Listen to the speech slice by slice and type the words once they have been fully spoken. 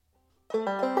Mother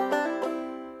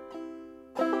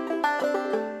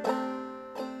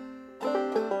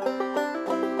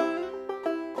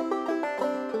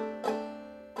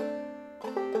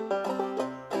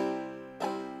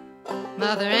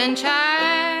and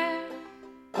child,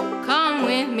 come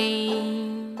with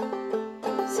me.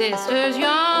 Sisters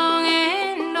young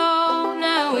and old,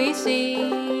 now we see.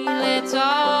 Let's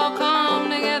all come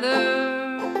together.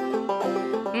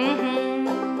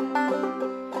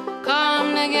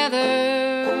 Come together.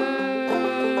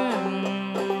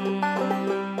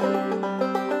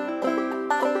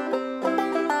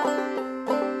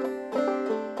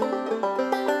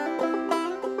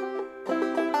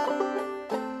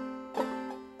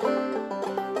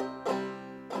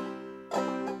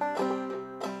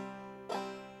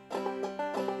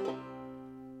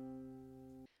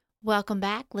 Welcome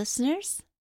back, listeners.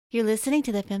 You're listening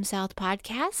to the FemSouth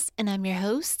podcast, and I'm your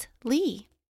host, Lee.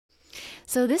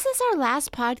 So this is our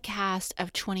last podcast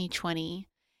of 2020,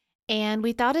 and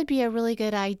we thought it'd be a really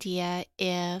good idea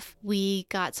if we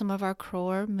got some of our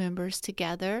core members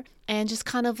together and just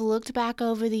kind of looked back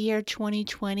over the year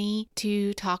 2020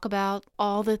 to talk about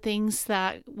all the things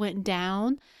that went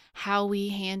down, how we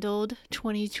handled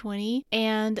 2020,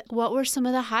 and what were some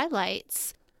of the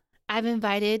highlights. I've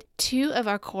invited two of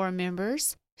our core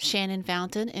members, Shannon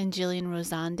Fountain and Jillian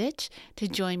Rosandich, to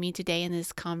join me today in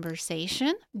this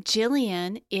conversation.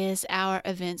 Jillian is our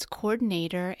events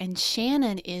coordinator, and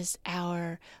Shannon is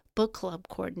our book club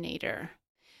coordinator.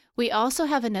 We also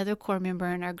have another core member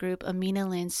in our group, Amina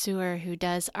Lansur, who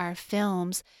does our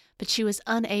films, but she was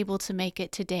unable to make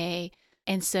it today.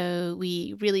 And so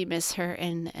we really miss her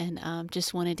and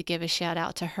just wanted to give a shout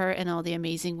out to her and all the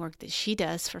amazing work that she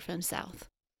does for FemSouth.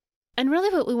 And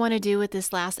really what we want to do with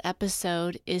this last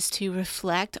episode is to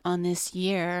reflect on this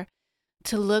year,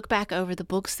 to look back over the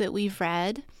books that we've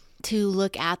read, to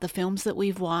look at the films that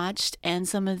we've watched, and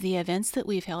some of the events that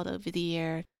we've held over the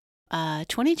year.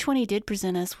 2020 did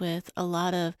present us with a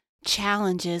lot of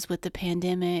challenges with the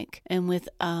pandemic and with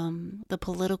the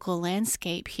political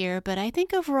landscape here, but I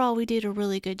think overall we did a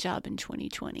really good job in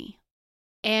 2020.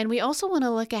 And we also want to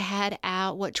look ahead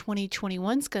at what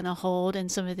 2021 is going to hold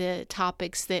and some of the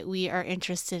topics that we are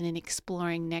interested in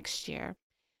exploring next year.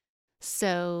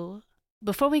 So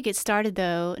before we get started,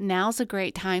 though, now's a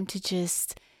great time to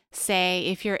just say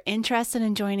if you're interested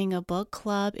in joining a book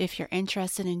club, if you're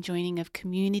interested in joining a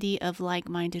community of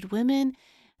like-minded women,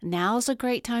 now's a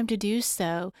great time to do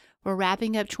so. We're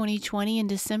wrapping up 2020 in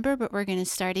December, but we're going to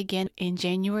start again in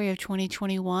January of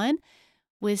 2021.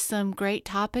 With some great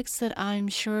topics that I'm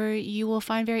sure you will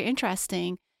find very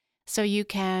interesting. So you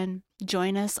can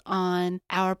join us on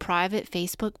our private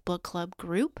Facebook book club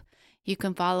group. You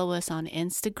can follow us on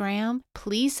Instagram.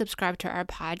 Please subscribe to our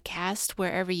podcast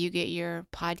wherever you get your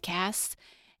podcasts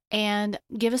and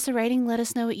give us a rating. Let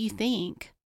us know what you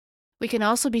think. We can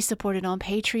also be supported on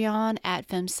Patreon at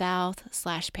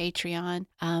FemSouth/Patreon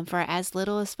for as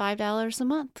little as $5 a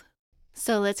month.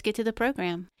 So let's get to the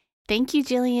program. Thank you,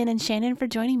 Jillian and Shannon, for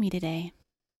joining me today.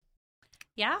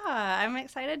 Yeah, I'm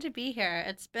excited to be here.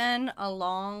 It's been a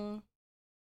long...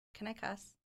 Can I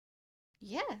cuss?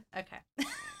 Yeah. Okay.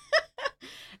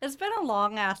 It's been a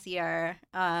long-ass year,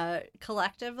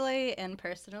 collectively and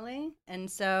personally.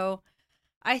 And so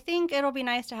I think it'll be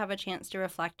nice to have a chance to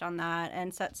reflect on that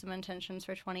and set some intentions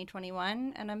for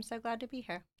 2021. And I'm so glad to be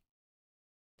here.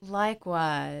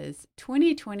 Likewise,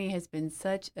 2020 has been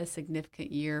such a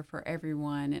significant year for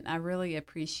everyone, and I really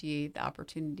appreciate the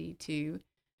opportunity to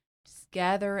just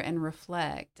gather and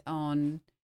reflect on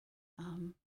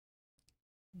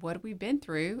what we've been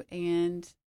through and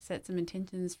set some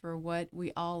intentions for what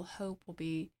we all hope will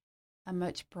be a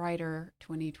much brighter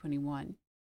 2021.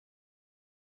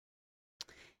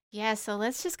 Yeah, so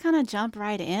let's just kind of jump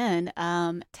right in.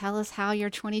 Tell us how your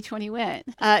 2020 went.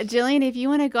 Jillian, if you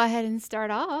want to go ahead and start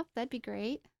off, that'd be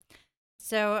great.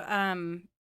 So,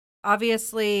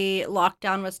 obviously,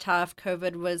 lockdown was tough.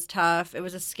 COVID was tough. It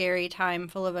was a scary time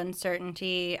full of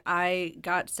uncertainty. I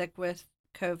got sick with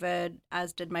COVID,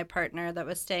 as did my partner that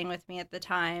was staying with me at the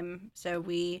time. So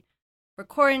we were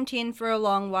quarantined for a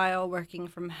long while, working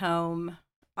from home.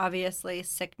 Obviously,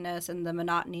 sickness and the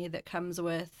monotony that comes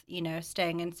with,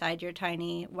 staying inside your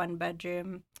tiny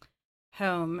one-bedroom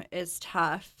home is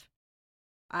tough.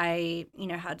 I,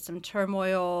 had some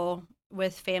turmoil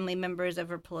with family members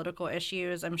over political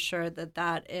issues. I'm sure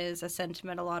that is a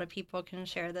sentiment a lot of people can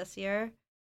share this year.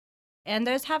 And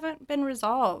those haven't been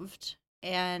resolved.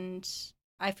 And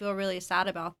I feel really sad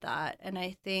about that. And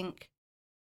I think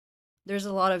there's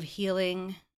a lot of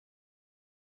healing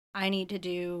I need to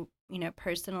do,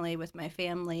 personally with my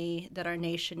family, that our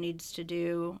nation needs to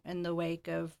do in the wake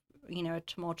of, a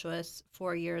tumultuous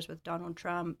 4 years with Donald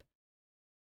Trump,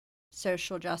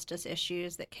 social justice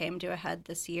issues that came to a head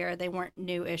this year. They weren't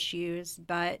new issues,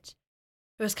 but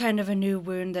it was kind of a new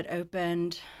wound that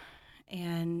opened.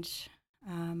 And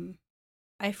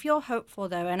I feel hopeful,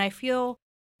 though, and I feel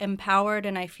empowered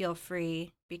and I feel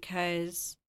free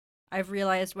because I've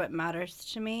realized what matters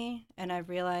to me, and I've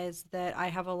realized that I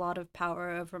have a lot of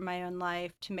power over my own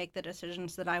life to make the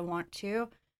decisions that I want to.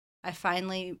 I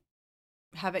finally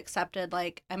have accepted,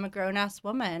 like, I'm a grown-ass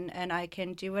woman, and I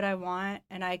can do what I want,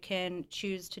 and I can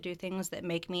choose to do things that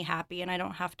make me happy, and I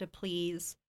don't have to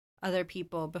please other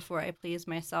people before I please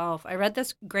myself. I read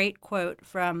this great quote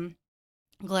from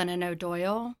Glennon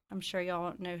O'Doyle. I'm sure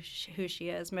y'all know who she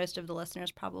is. Most of the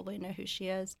listeners probably know who she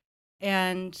is.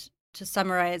 And to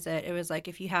summarize it, it was like,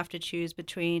 if you have to choose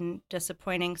between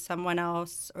disappointing someone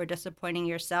else or disappointing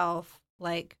yourself,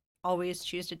 like, always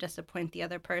choose to disappoint the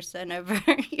other person over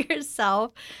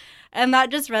yourself. And that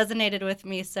just resonated with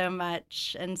me so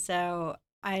much. And so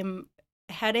I'm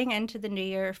heading into the new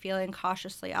year feeling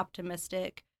cautiously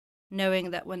optimistic,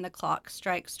 knowing that when the clock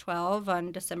strikes 12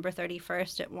 on December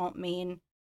 31st, it won't mean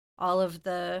all of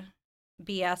the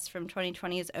BS from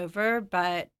 2020 is over,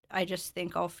 but I just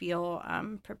think I'll feel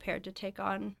prepared to take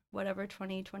on whatever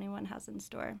 2021 has in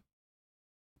store.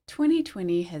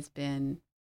 2020 has been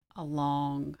a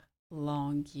long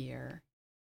year.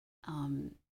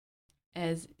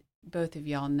 As both of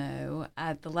y'all know,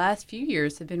 the last few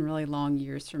years have been really long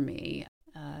years for me.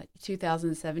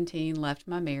 2017 left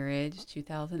my marriage.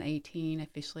 2018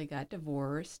 officially got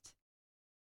divorced.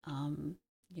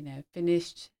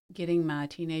 Finished getting my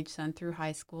teenage son through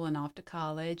high school and off to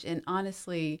college. And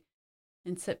honestly,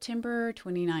 in September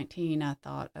 2019, I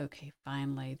thought, okay,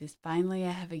 finally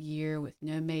I have a year with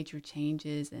no major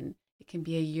changes, and it can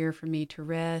be a year for me to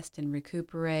rest and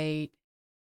recuperate.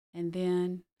 And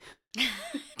then I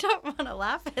don't want to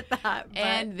laugh at that. But...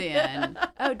 And then,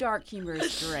 dark humor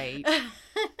is great.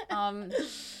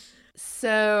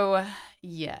 So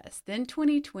yes, then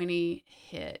 2020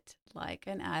 hit like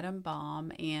an atom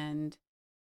bomb, and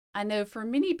I know for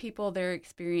many people, their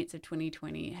experience of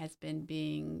 2020 has been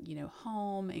being,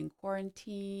 home in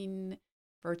quarantine,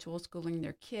 virtual schooling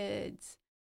their kids.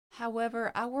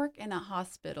 However, I work in a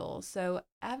hospital, so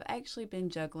I've actually been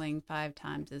juggling 5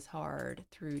 times as hard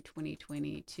through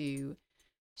 2020 to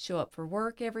show up for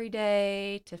work every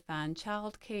day, to find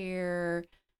childcare.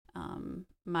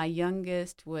 My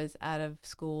youngest was out of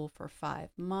school for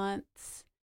 5 months,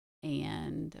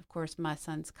 and of course, my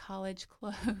son's college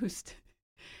closed.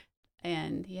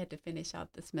 And he had to finish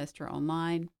out the semester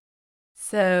online.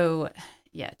 So,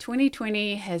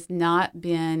 2020 has not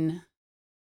been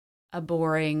a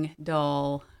boring,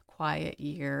 dull, quiet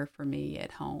year for me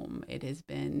at home. It has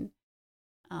been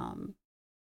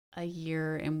a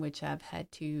year in which I've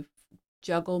had to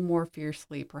juggle more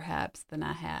fiercely, perhaps, than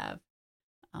I have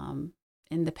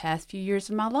in the past few years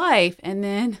of my life. And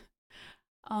then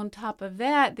on top of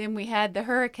that, then we had the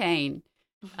hurricane.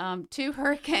 2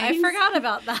 hurricanes. I forgot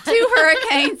about that. 2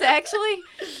 hurricanes, actually.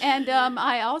 And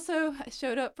I also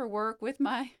showed up for work with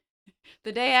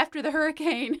the day after the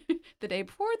hurricane, the day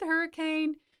before the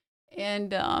hurricane.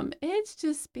 And it's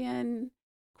just been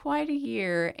quite a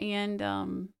year. And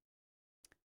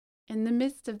in the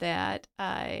midst of that,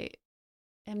 I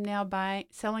am now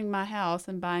selling my house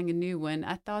and buying a new one.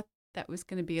 I thought that was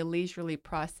going to be a leisurely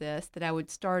process that I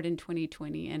would start in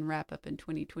 2020 and wrap up in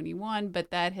 2021, but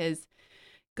that has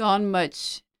gone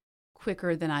much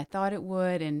quicker than I thought it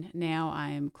would, and now I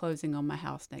am closing on my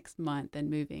house next month and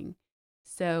moving.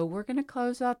 So we're going to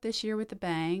close out this year with a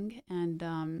bang,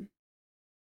 and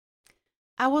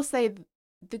I will say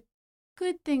the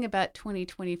good thing about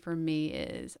 2020 for me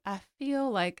is I feel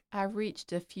like I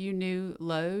reached a few new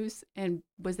lows and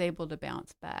was able to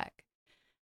bounce back.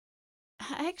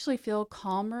 I actually feel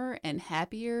calmer and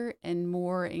happier and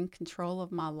more in control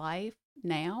of my life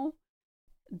now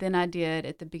than I did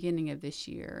at the beginning of this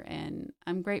year. And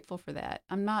I'm grateful for that.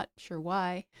 I'm not sure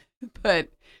why, but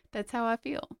that's how I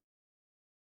feel.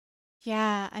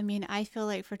 Yeah, I mean, I feel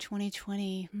like for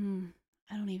 2020,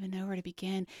 I don't even know where to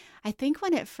begin. I think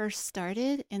when it first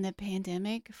started and the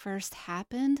pandemic first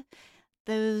happened,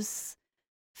 those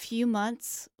few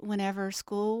months whenever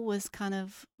school was kind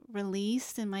of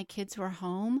released and my kids were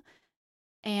home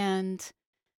and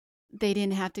they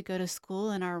didn't have to go to school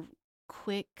and our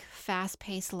quick,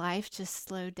 fast-paced life just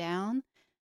slowed down.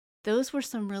 Those were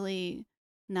some really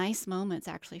nice moments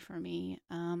actually for me.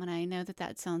 And I know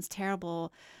that sounds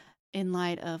terrible in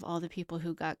light of all the people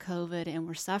who got COVID and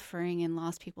were suffering and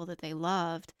lost people that they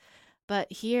loved.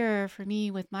 But here for me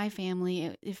with my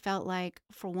family, it felt like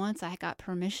for once I got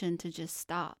permission to just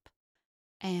stop.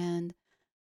 And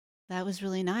that was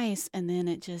really nice. And then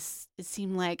it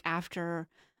seemed like after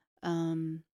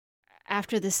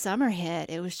the summer hit,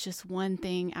 it was just one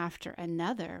thing after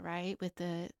another, right? With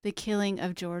the killing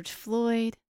of George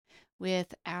Floyd,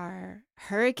 with our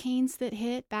hurricanes that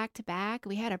hit back to back.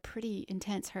 We had a pretty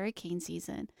intense hurricane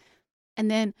season.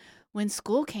 And then when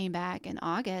school came back in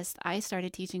August, I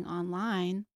started teaching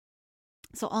online.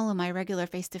 So all of my regular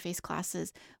face-to-face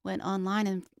classes went online.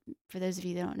 And for those of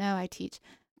you that don't know, I teach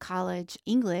college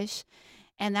English.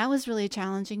 And that was really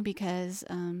challenging because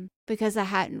I've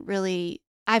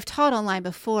taught online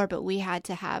before, but we had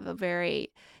to have a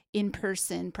very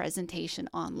in-person presentation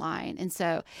online. And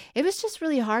so it was just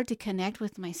really hard to connect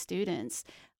with my students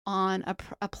on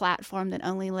a platform that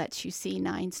only lets you see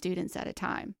 9 students at a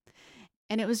time.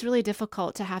 And it was really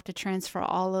difficult to have to transfer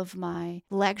all of my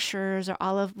lectures or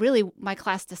all of really my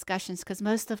class discussions, because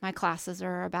most of my classes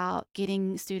are about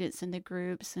getting students into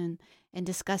groups and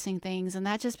discussing things. And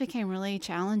that just became really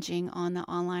challenging on the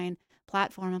online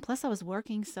platform. And plus I was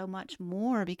working so much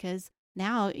more because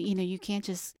now, you can't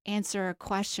just answer a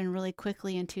question really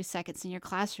quickly in 2 seconds in your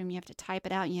classroom. You have to type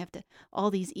it out, and you have to all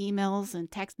these emails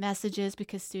and text messages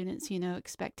because students,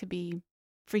 expect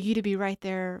for you to be right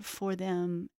there for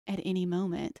them at any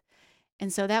moment.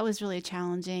 And so that was really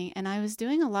challenging. And I was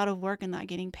doing a lot of work and not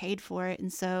getting paid for it.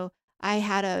 And so I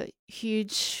had a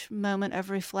huge moment of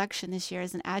reflection this year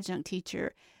as an adjunct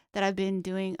teacher that I've been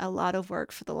doing a lot of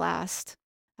work for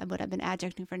I've been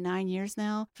adjuncting for 9 years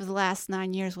now, for the last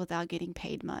 9 years without getting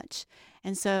paid much.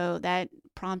 And so that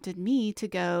prompted me to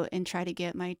go and try to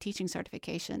get my teaching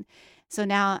certification. So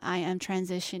now I am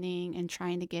transitioning and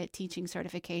trying to get teaching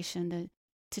certification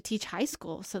to teach high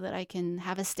school so that I can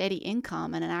have a steady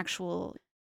income and an actual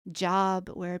job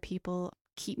where people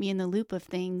keep me in the loop of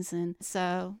things. And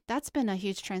so that's been a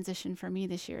huge transition for me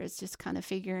this year, is just kind of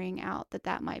figuring out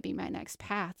that might be my next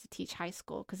path, to teach high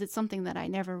school, because it's something that I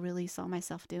never really saw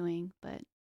myself doing. But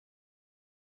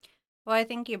Well, I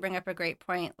think you bring up a great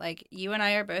point. Like, you and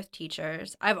I are both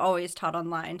teachers. I've always taught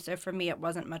online, so for me it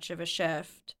wasn't much of a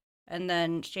shift. And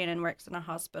then Shannon works in a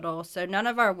hospital, so none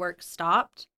of our work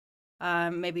stopped.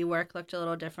 Maybe work looked a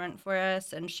little different for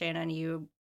us. And Shannon, you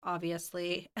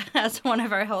obviously, as one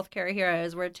of our healthcare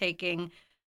heroes, were taking,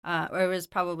 or it was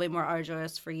probably more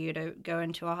arduous for you to go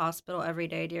into a hospital every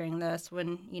day during this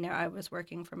when, I was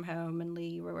working from home and Lee,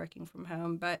 you were working from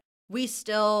home. But we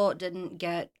still didn't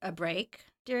get a break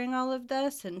during all of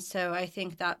this. And so I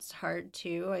think that's hard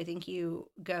too. I think you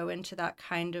go into that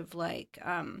kind of like,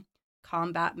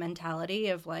 combat mentality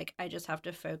of like, I just have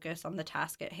to focus on the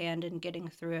task at hand and getting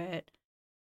through it.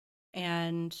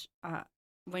 And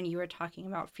when you were talking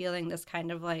about feeling this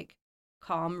kind of like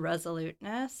calm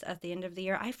resoluteness at the end of the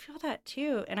year, I feel that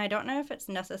too. And I don't know if it's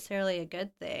necessarily a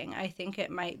good thing. I think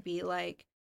it might be like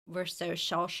we're so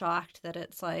shell shocked that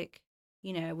it's like,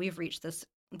 we've reached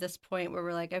this point where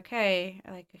we're like, okay,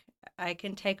 like I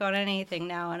can take on anything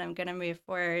now and I'm going to move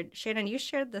forward. Shannon, you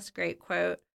shared this great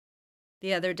quote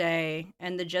the other day,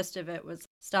 and the gist of it was,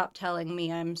 stop telling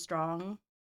me I'm strong.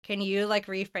 Can you like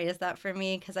rephrase that for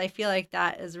me? Because I feel like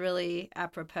that is really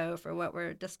apropos for what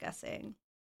we're discussing.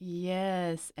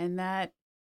 Yes, and that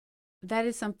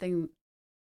is something,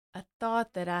 a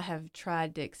thought that I have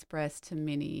tried to express to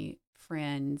many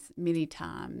friends many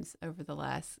times over the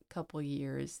last couple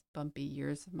years, bumpy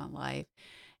years of my life.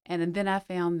 And then I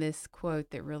found this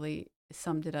quote that really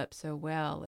summed it up so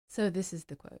well. So this is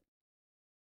the quote.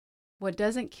 What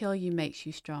doesn't kill you makes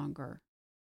you stronger.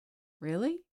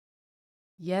 Really?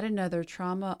 Yet another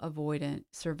trauma-avoidant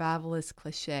survivalist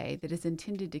cliche that is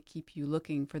intended to keep you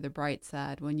looking for the bright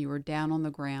side when you are down on the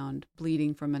ground,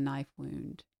 bleeding from a knife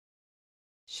wound.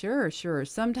 Sure,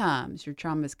 sometimes your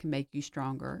traumas can make you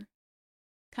stronger,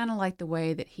 kind of like the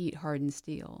way that heat hardens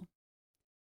steel.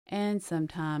 And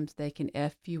sometimes they can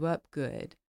F you up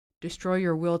good, destroy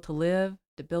your will to live,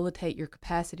 debilitate your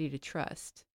capacity to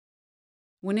trust.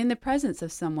 When in the presence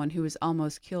of someone who is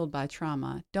almost killed by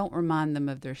trauma, don't remind them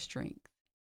of their strength.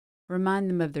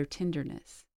 Remind them of their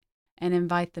tenderness, and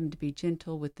invite them to be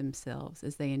gentle with themselves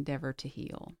as they endeavor to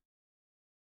heal.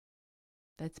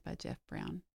 That's by Jeff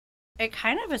Brown. It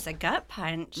kind of is a gut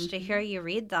punch to hear you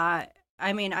read that.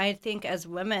 I mean, I think as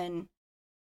women,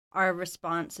 our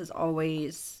response is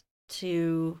always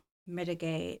to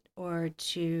mitigate or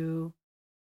to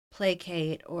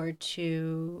placate or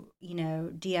to,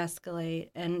 de-escalate.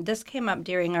 And this came up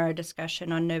during our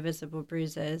discussion on No Visible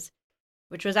Bruises,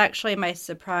 which was actually my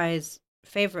surprise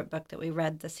favorite book that we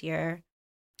read this year,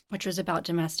 which was about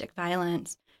domestic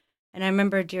violence. And I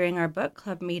remember during our book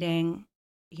club meeting,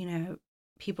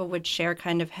 people would share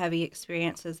kind of heavy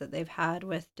experiences that they've had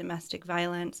with domestic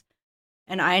violence.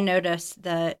 And I noticed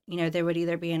that, there would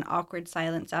either be an awkward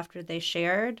silence after they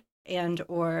shared and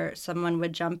or someone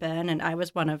would jump in, and I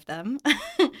was one of them.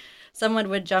 Someone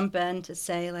would jump in to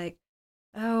say like,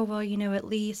 oh, well, at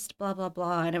least blah, blah,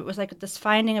 blah. And it was like this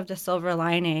finding of the silver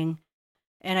lining.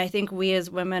 And I think we as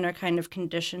women are kind of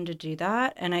conditioned to do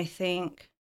that. And I think,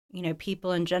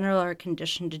 people in general are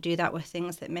conditioned to do that with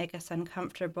things that make us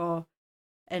uncomfortable.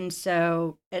 And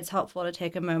so it's helpful to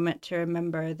take a moment to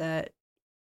remember that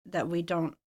we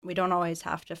don't always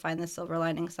have to find the silver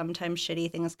lining. Sometimes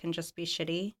shitty things can just be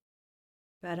shitty.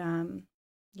 But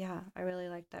yeah, I really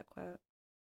like that quote.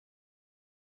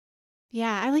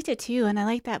 Yeah, I liked it too. And I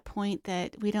like that point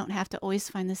that we don't have to always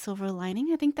find the silver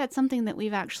lining. I think that's something that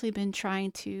we've actually been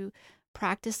trying to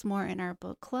practice more in our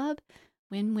book club.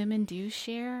 When women do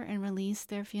share and release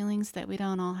their feelings, that we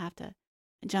don't all have to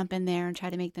jump in there and try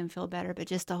to make them feel better, but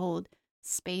just to hold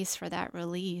space for that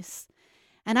release.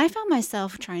 And I found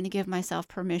myself trying to give myself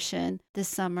permission this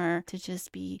summer to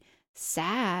just be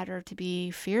sad or to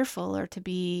be fearful or to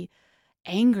be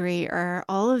angry or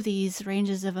all of these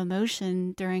ranges of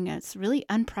emotion during a really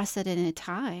unprecedented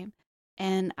time.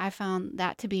 And I found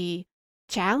that to be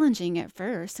challenging at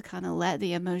first, to kind of let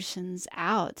the emotions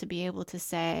out, to be able to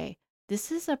say,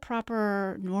 this is a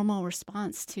proper normal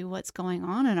response to what's going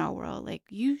on in our world. Like,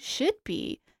 you should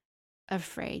be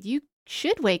afraid. You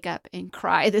should wake up and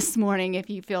cry this morning if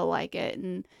you feel like it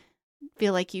and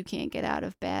feel like you can't get out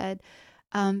of bed,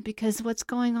 because what's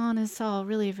going on is all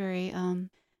really very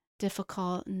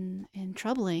difficult and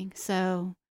troubling.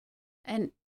 So,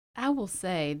 And I will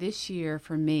say this year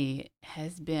for me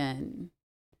has been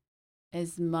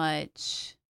as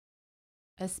much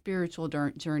a spiritual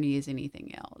journey as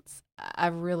anything else.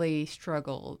 I've really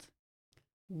struggled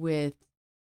with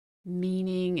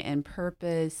meaning and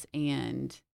purpose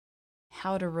and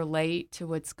how to relate to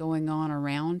what's going on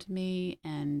around me.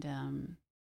 And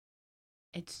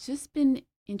it's just been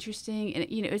interesting. And,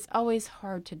 it's always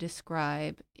hard to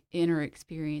describe inner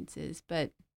experiences,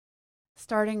 but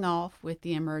starting off with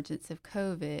the emergence of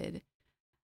COVID,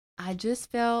 I just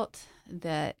felt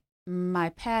that my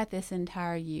path this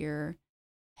entire year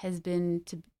has been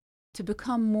to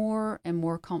become more and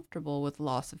more comfortable with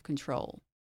loss of control,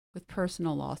 with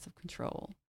personal loss of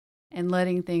control, and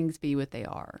letting things be what they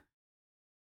are,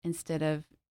 instead of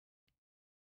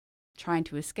trying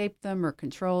to escape them or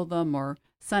control them or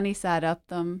sunny side up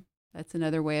them. That's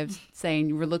another way of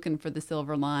saying we're looking for the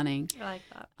silver lining. I like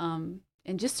that.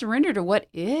 And just surrender to what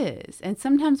is. And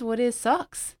sometimes what is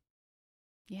sucks.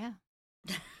 yeah.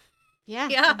 Yeah.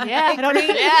 Yeah, I don't know.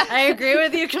 I agree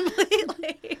with you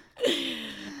completely.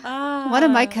 One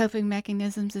of my coping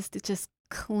mechanisms is to just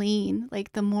clean.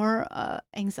 Like, the more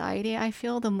anxiety I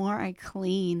feel, the more I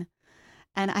clean.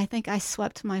 And I think I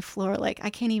swept my floor. Like, I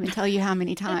can't even tell you how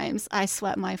many times I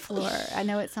swept my floor. I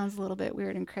know it sounds a little bit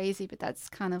weird and crazy, but that's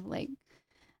kind of like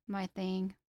my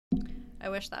thing. I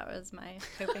wish that was my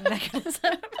coping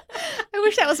mechanism. I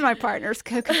wish that was my partner's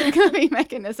coping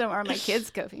mechanism or my kid's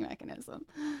coping mechanism.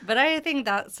 But I think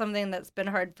that's something that's been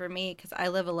hard for me because I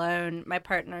live alone. My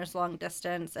partner's long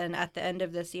distance. And at the end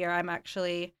of this year, I'm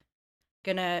actually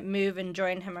going to move and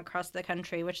join him across the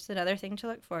country, which is another thing to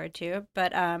look forward to.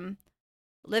 But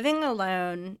living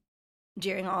alone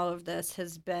during all of this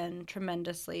has been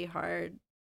tremendously hard,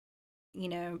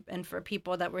 and for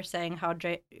people that were saying how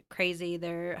crazy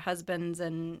their husbands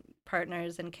and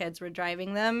partners and kids were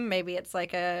driving them, maybe it's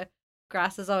like a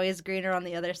grass is always greener on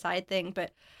the other side thing.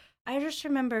 But I just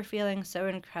remember feeling so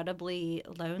incredibly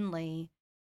lonely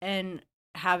and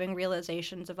having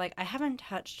realizations of like, I haven't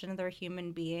touched another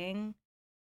human being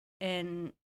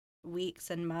in weeks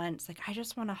and months. Like, I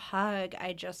just want a hug.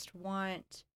 I just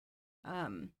want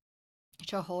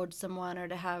to hold someone or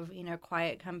to have,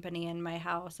 quiet company in my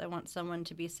house. I want someone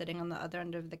to be sitting on the other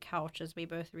end of the couch as we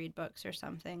both read books or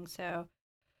something. So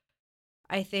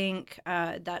I think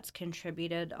that's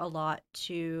contributed a lot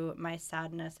to my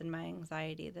sadness and my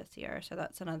anxiety this year. So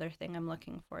that's another thing I'm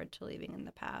looking forward to leaving in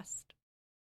the past.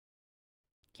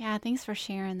 Yeah, thanks for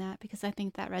sharing that, because I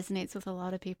think that resonates with a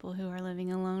lot of people who are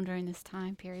living alone during this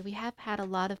time period. We have had a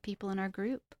lot of people in our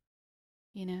group,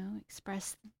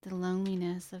 express the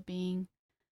loneliness of being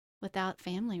without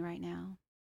family right now.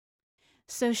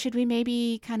 So should we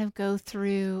maybe kind of go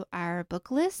through our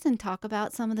book list and talk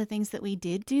about some of the things that we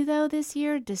did do, though, this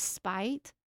year,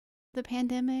 despite the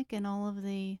pandemic and all of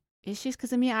the issues?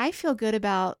 Because, I feel good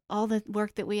about all the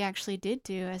work that we actually did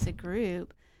do as a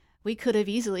group. We could have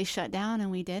easily shut down,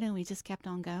 and we didn't. We just kept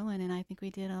on going, and I think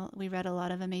we read a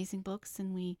lot of amazing books,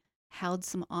 and we held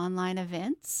some online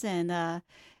events, and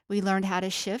we learned how to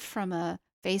shift from a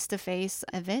face-to-face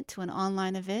event to an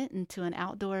online event and to an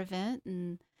outdoor event,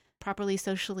 and properly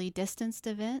socially distanced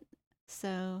event.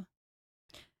 So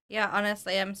Yeah,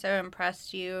 honestly, I'm so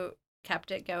impressed you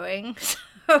kept it going.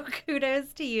 So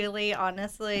kudos to you, Lee.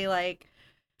 Honestly, like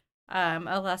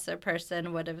a lesser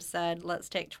person would have said, let's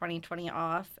take 2020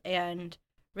 off. And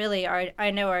really,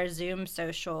 I know our Zoom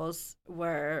socials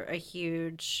were a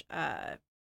huge,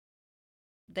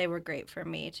 they were great for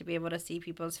me to be able to see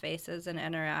people's faces and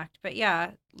interact. But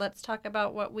yeah, let's talk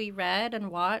about what we read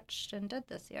and watched and did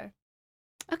this year.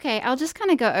 okay, I'll just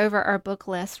kind of go over our book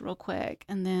list real quick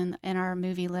and then in our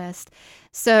movie list.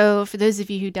 So, for those of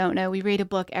you who don't know, we read a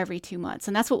book every 2 months,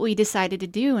 and that's what we decided to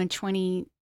do in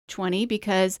 2020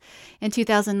 because in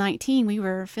 2019 we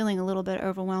were feeling a little bit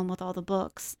overwhelmed with all the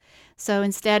books. So,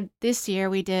 instead, this year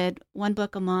we did one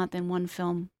book a month and one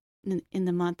film in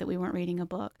the month that we weren't reading a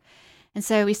book. And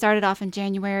so we started off in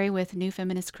January with New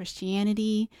Feminist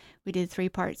Christianity. We did a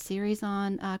 3-part series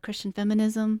on Christian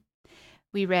feminism.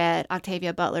 We read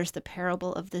Octavia Butler's The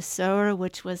Parable of the Sower,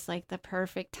 which was like the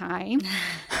perfect time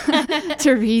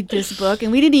to read this book.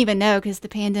 And we didn't even know because the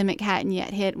pandemic hadn't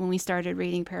yet hit when we started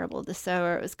reading Parable of the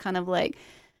Sower. It was kind of like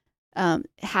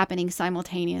happening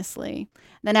simultaneously.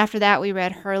 Then after that, we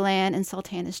read Herland and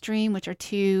Sultana's Dream, which are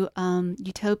 2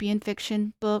 utopian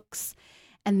fiction books.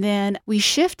 And then we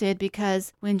shifted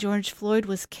because when George Floyd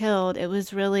was killed, it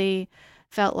was really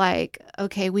felt like,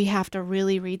 okay, we have to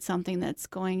really read something that's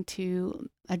going to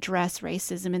address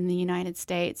racism in the United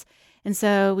States. And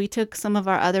so we took some of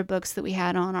our other books that we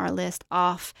had on our list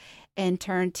off and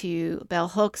turned to Bell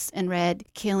Hooks and read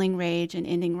Killing Rage and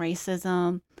Ending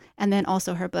Racism, and then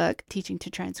also her book, Teaching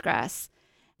to Transgress.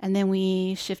 And then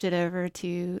we shifted over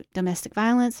to domestic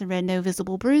violence and read No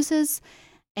Visible Bruises.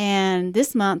 And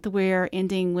this month we're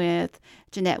ending with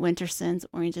Jeanette Winterson's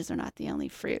Oranges Are Not the Only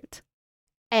Fruit.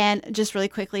 And just really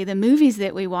quickly, the movies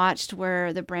that we watched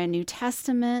were The Brand New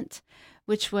Testament,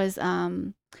 which was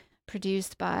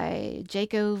produced by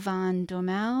Jaco van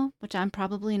Dormael, which I'm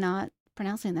probably not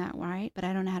pronouncing that right, but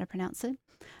I don't know how to pronounce it.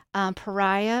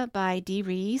 Pariah by Dee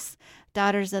Rees,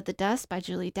 Daughters of the Dust by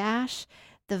Julie Dash,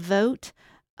 The Vote,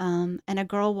 and A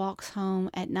Girl Walks Home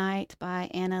at Night by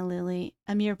Anna Lily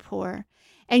Amirpour.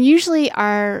 And usually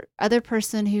our other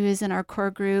person who is in our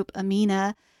core group,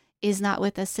 Amina, is not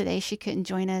with us today. She couldn't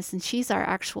join us, and she's our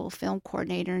actual film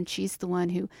coordinator, and she's the one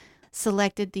who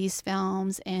selected these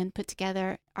films and put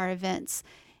together our events.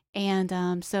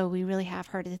 And so we really have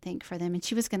her to thank for them. And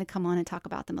she was going to come on and talk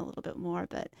about them a little bit more,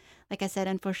 but like I said,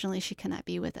 unfortunately, she cannot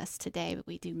be with us today, but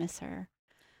we do miss her.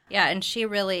 Yeah, and she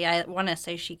really, I want to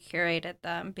say she curated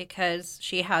them because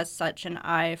she has such an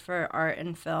eye for art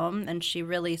and film, and she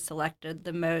really selected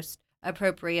the most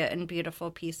appropriate and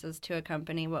beautiful pieces to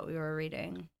accompany what we were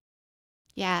reading.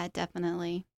 Yeah,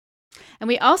 definitely. And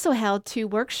we also held 2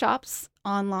 workshops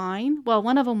online. Well,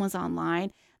 one of them was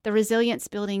online. The Resilience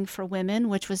Building for Women,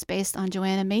 which was based on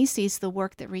Joanna Macy's The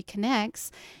Work That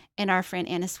Reconnects, and our friend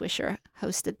Anna Swisher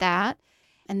hosted that.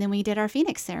 And then we did our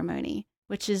Phoenix ceremony,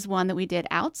 which is one that we did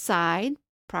outside,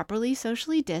 properly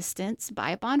socially distanced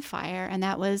by a bonfire. And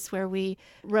that was where we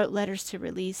wrote letters to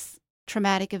release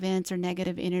traumatic events or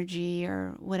negative energy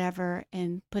or whatever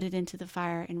and put it into the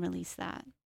fire and release that.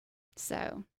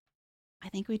 So I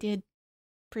think we did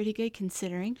pretty good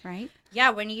considering, right?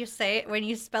 Yeah, when you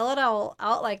spell it all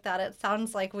out like that, it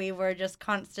sounds like we were just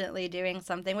constantly doing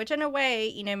something, which in a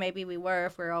way, maybe we were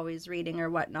if we're always reading or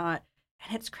whatnot.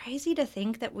 And it's crazy to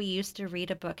think that we used to read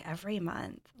a book every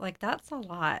month. Like, that's a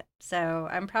lot. So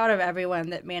I'm proud of everyone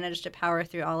that managed to power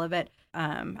through all of it.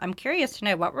 I'm curious to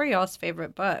know, what were y'all's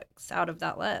favorite books out of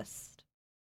that list?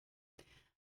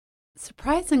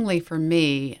 Surprisingly for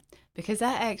me, because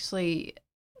I actually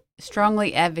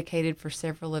strongly advocated for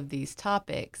several of these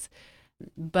topics,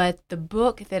 but the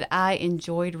book that I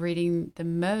enjoyed reading the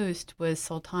most was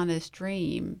Sultana's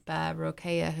Dream by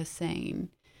Rokeya Hussein.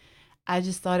 I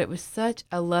just thought it was such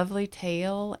a lovely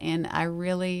tale, and I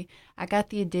got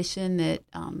the edition that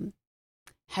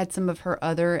had some of her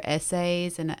other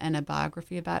essays and a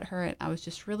biography about her, and I was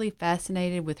just really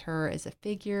fascinated with her as a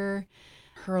figure,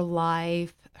 her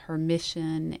life, her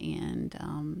mission,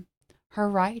 and her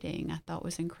writing I thought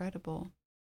was incredible.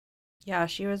 Yeah,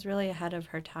 she was really ahead of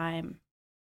her time.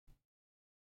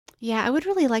 Yeah, I would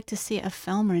really like to see a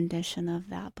film rendition of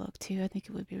that book too. I think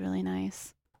it would be really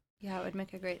nice. Yeah, it would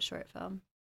make a great short film.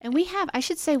 And we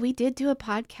did do a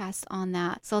podcast on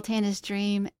that, Sultana's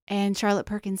Dream and Charlotte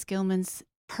Perkins Gilman's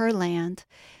Herland,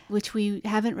 which we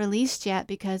haven't released yet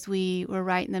because we were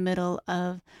right in the middle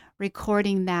of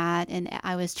recording that, and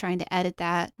I was trying to edit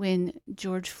that when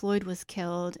George Floyd was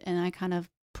killed, and I kind of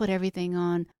put everything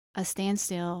on a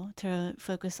standstill to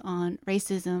focus on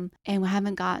racism, and we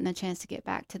haven't gotten a chance to get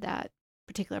back to that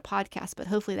particular podcast, but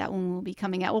hopefully that one will be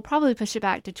coming out. We'll probably push it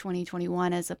back to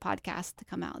 2021 as a podcast to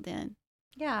come out then.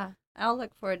 Yeah, I'll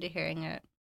look forward to hearing it.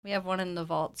 We have one in the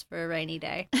vaults for a rainy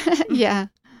day. Yeah.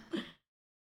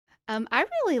 I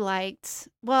really liked,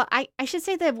 well, I should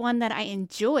say the one that I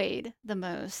enjoyed the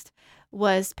most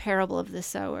was Parable of the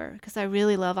Sower, because I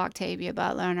really love Octavia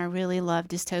Butler and I really love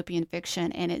dystopian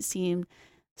fiction, and it seemed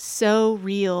so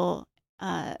real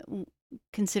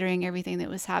considering everything that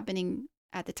was happening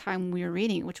at the time we were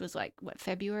reading, which was like, what,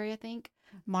 February, I think,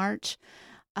 March.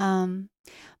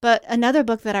 But another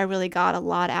book that I really got a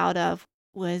lot out of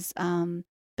was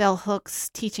Bell Hooks'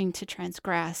 Teaching to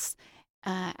Transgress.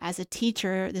 As a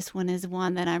teacher, this one is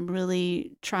one that I'm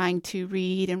really trying to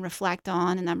read and reflect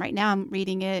on. And right now I'm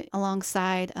reading it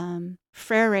alongside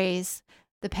Freire's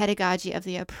The Pedagogy of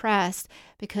the Oppressed,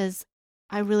 because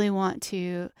I really want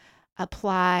to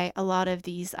apply a lot of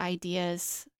these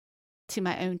ideas to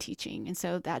my own teaching. And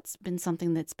so that's been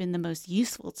something that's been the most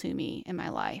useful to me in my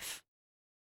life.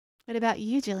 What about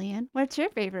you, Jillian? What's your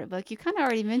favorite book? You kind of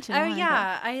already mentioned Oh one,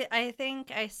 yeah, I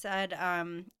think I said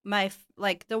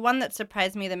the one that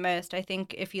surprised me the most. I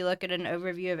think if you look at an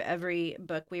overview of every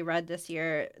book we read this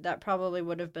year, that probably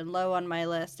would have been low on my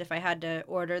list if I had to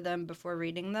order them before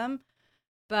reading them.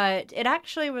 But it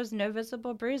actually was No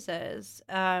Visible Bruises.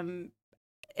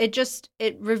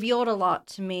 It revealed a lot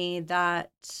to me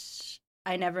that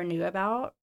I never knew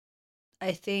about.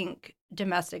 I think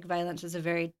domestic violence is a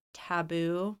very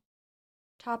taboo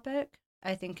topic.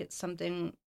 I think it's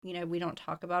something, we don't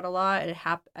talk about a lot.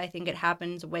 I think it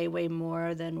happens way, way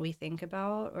more than we think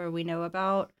about or we know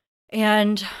about.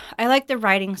 And I like the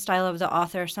writing style of the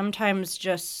author. Sometimes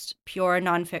just pure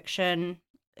nonfiction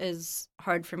is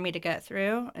hard for me to get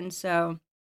through. And so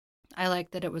I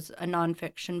like that it was a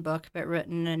nonfiction book, but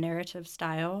written in a narrative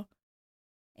style.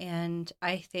 And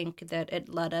I think that it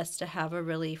led us to have a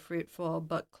really fruitful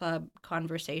book club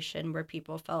conversation where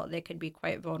people felt they could be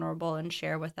quite vulnerable and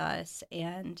share with us.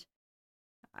 And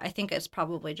I think it's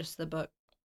probably just the book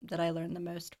that I learned the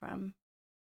most from.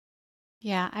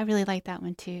 Yeah, I really like that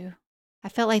one too. I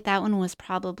felt like that one was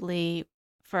probably,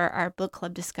 for our book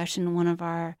club discussion, one of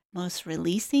our most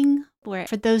releasing, where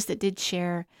for those that did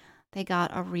share, they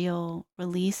got a real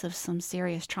release of some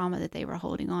serious trauma that they were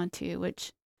holding on to,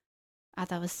 which I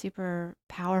thought was super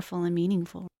powerful and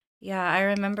meaningful. Yeah, I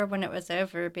remember when it was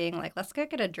over being like, let's go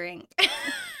get a drink.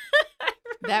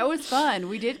 That was fun.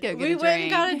 We did go get a drink. We went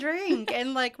and got a drink,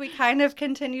 and we kind of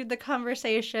continued the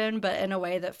conversation, but in a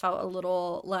way that felt a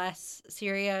little less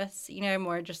serious,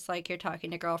 more just like you're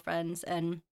talking to girlfriends.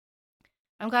 And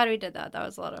I'm glad we did that. That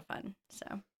was a lot of fun.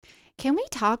 So, can we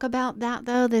talk about that,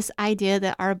 though, this idea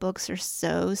that our books are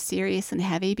so serious and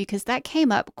heavy? Because that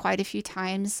came up quite a few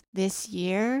times this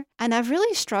year, and I've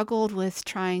really struggled with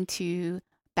trying to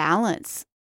balance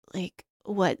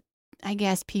what I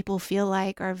guess people feel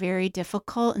like are very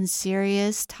difficult and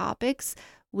serious topics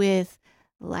with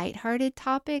lighthearted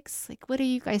topics. What do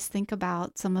you guys think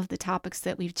about some of the topics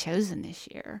that we've chosen this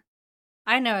year?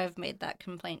 I know I've made that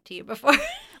complaint to you before.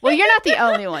 Well, you're not the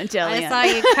only one, Jillian. I saw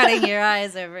you cutting your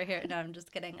eyes over here. No, I'm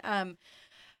just kidding.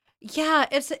 Yeah,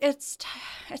 it's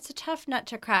a tough nut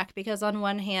to crack, because on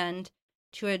one hand,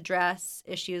 to address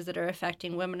issues that are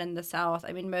affecting women in the South,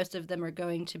 I mean, most of them are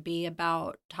going to be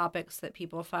about topics that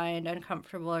people find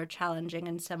uncomfortable or challenging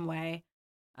in some way.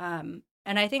 And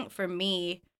I think for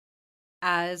me,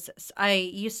 as I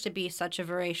used to be such a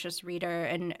voracious reader,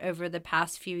 and over the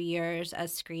past few years,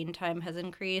 as screen time has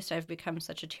increased, I've become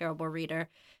such a terrible reader.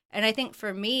 And I think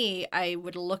for me, I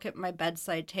would look at my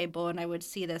bedside table and I would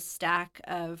see this stack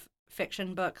of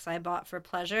fiction books I bought for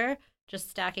pleasure, just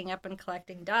stacking up and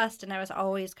collecting dust. And I was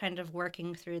always kind of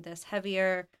working through this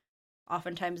heavier,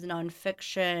 oftentimes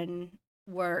nonfiction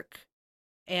work.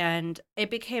 And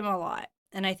it became a lot.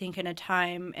 And I think in a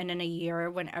time and in a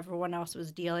year when everyone else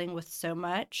was dealing with so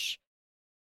much,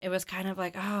 it was kind of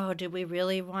like, oh, do we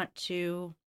really want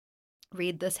to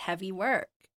read this heavy work?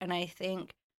 And I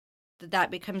think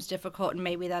that becomes difficult, and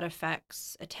maybe that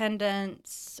affects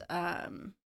attendance.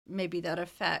 Maybe that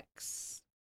affects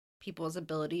people's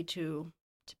ability to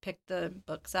pick the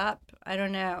books up. I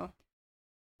don't know.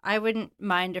 I wouldn't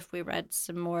mind if we read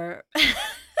some more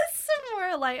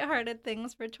lighthearted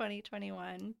things for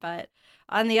 2021, but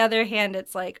on the other hand,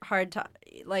 it's hard to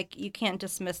you can't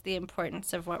dismiss the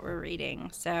importance of what we're reading.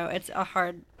 So it's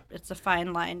a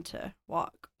fine line to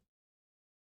walk.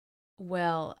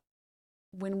 Well,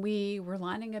 when we were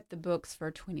lining up the books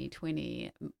for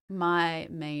 2020, my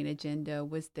main agenda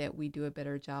was that we do a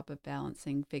better job of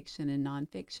balancing fiction and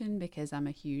nonfiction, because I'm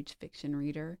a huge fiction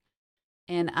reader.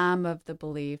 And I'm of the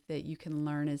belief that you can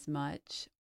learn as much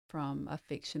from a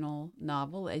fictional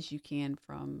novel as you can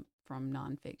from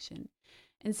nonfiction.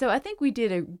 And so I think we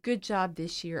did a good job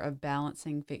this year of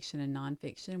balancing fiction and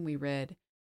nonfiction. We read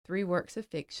 3 works of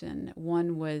fiction.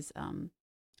 One was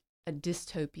a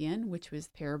dystopian, which was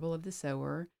Parable of the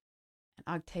Sower.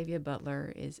 And Octavia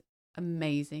Butler is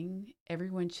amazing.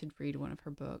 Everyone should read one of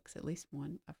her books, at least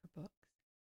one of her books.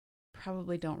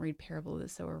 Probably don't read Parable of the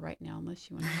Sower right now unless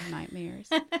you want to have nightmares.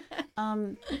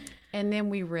 And then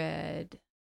we read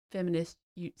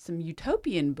some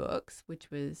utopian books, which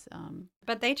was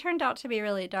but they turned out to be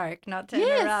really dark. Not to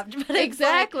yes, interrupt, but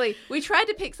exactly. We tried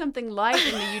to pick something light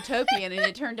in the utopian, and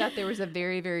it turned out there was a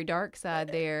very, very dark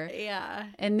side there. Yeah.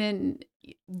 And then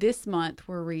this month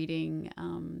we're reading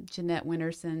Jeanette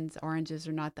Winterson's Oranges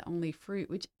Are Not the Only Fruit,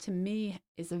 which to me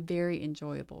is a very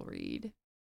enjoyable read.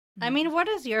 I mean, what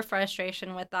is your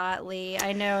frustration with that, Lee?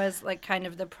 I know as like kind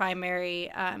of the primary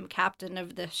captain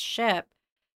of this ship,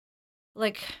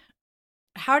 like,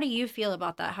 how do you feel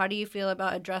about that? How do you feel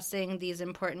about addressing these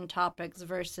important topics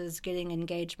versus getting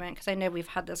engagement? Because I know we've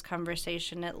had this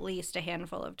conversation at least a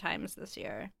handful of times this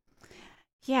year.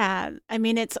 Yeah, I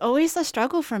mean, it's always a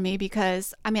struggle for me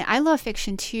because, I mean, I love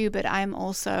fiction too, but I'm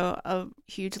also a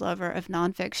huge lover of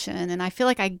nonfiction, and I feel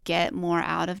like I get more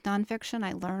out of nonfiction.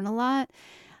 I learn a lot.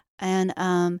 And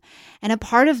a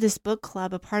part of this book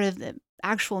club, a part of the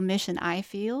actual mission I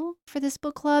feel for this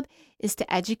book club is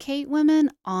to educate women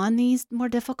on these more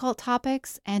difficult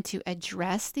topics and to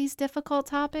address these difficult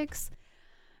topics.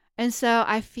 And so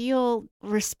I feel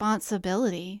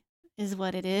responsibility is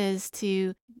what it is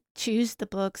to choose the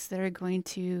books that are going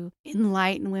to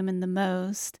enlighten women the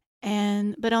most.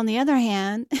 But on the other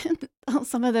hand,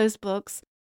 some of those books,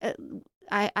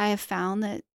 I have found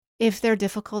that if they're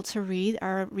difficult to read,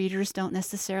 our readers don't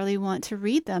necessarily want to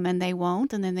read them, and they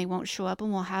won't, and then they won't show up,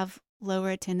 and we'll have lower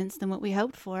attendance than what we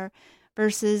hoped for,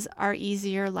 versus our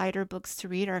easier, lighter books to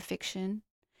read, our fiction,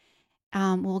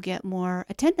 we'll get more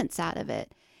attendance out of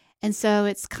it. And so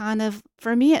it's kind of,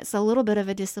 for me, it's a little bit of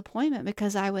a disappointment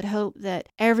because I would hope that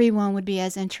everyone would be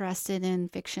as interested in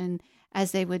fiction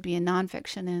as they would be in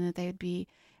nonfiction, and that they would be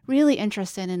really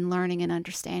interested in learning and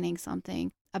understanding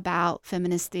something about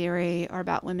feminist theory or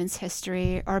about women's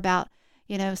history or about,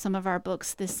 some of our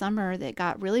books this summer that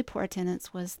got really poor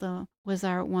attendance was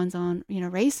our ones on,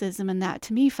 racism. And that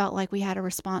to me felt like we had a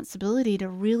responsibility to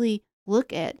really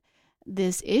look at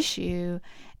this issue,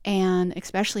 and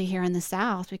especially here in the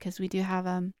South, because we do have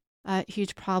a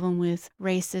huge problem with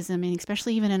racism, and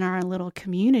especially even in our little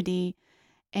community.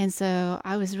 And so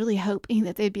I was really hoping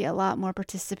that there'd be a lot more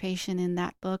participation in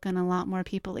that book and a lot more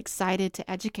people excited to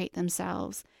educate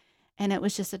themselves. And it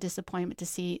was just a disappointment to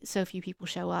see so few people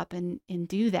show up and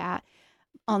do that.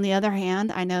 On the other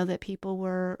hand, I know that people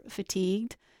were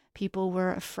fatigued. People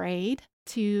were afraid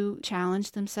to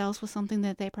challenge themselves with something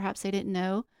that perhaps they didn't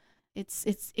know.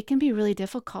 It can be really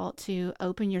difficult to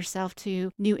open yourself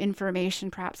to new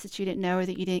information, perhaps that you didn't know or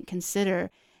that you didn't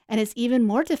consider. And it's even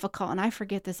more difficult, and I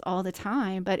forget this all the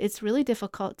time, but it's really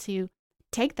difficult to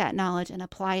take that knowledge and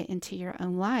apply it into your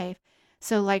own life.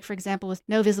 So like, for example, with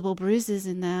No Visible Bruises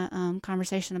in the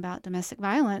conversation about domestic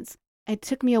violence, it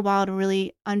took me a while to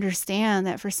really understand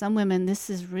that for some women, this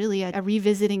is really a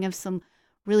revisiting of some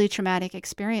really traumatic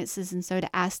experiences. And so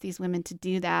to ask these women to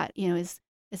do that, is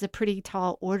a pretty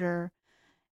tall order.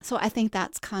 So I think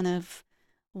that's kind of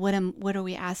what are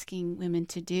we asking women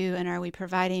to do, and are we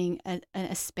providing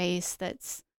a space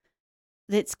that's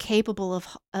capable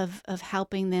of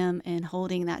helping them and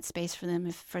holding that space for them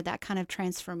for that kind of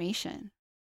transformation?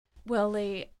 Well,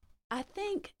 Lee, I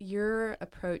think your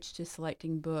approach to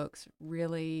selecting books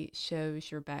really shows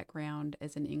your background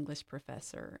as an English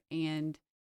professor. And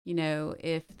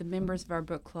if the members of our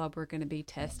book club were going to be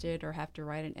tested or have to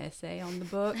write an essay on the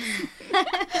book,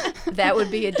 that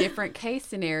would be a different case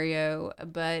scenario.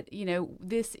 But,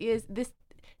 this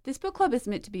book club is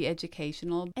meant to be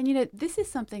educational. And, this is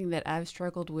something that I've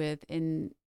struggled with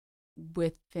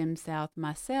with FemSouth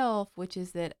myself, which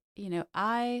is that,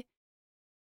 I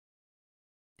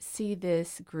see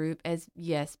this group as,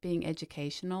 yes, being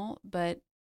educational, but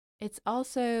it's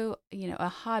also, a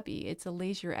hobby. It's a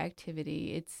leisure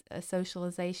activity. It's a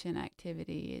socialization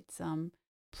activity. It's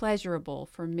pleasurable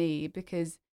for me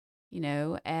because,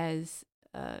 as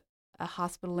a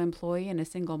hospital employee and a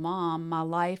single mom, my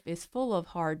life is full of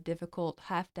hard, difficult,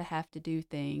 have to do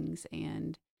things.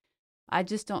 And I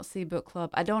just don't see book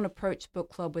club. I don't approach book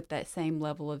club with that same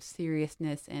level of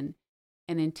seriousness and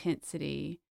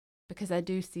intensity, because I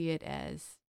do see it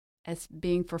as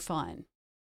being for fun.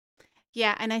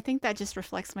 Yeah, and I think that just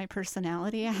reflects my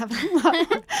personality. I think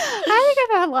I've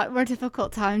had a lot more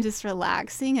difficult time just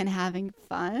relaxing and having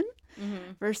fun.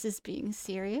 versus being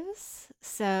serious.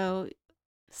 So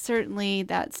certainly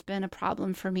that's been a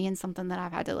problem for me and something that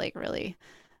I've had to like really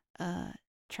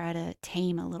try to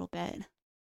tame a little bit.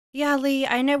 Yeah, Lee,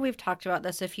 I know we've talked about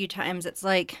this a few times. It's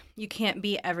like you can't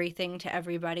be everything to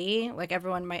everybody. Like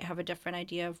everyone might have a different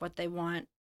idea of what they want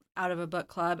out of a book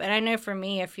club. And I know for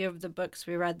me, a few of the books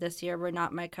we read this year were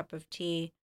not my cup of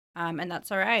tea. And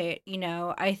that's all right.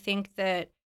 I think that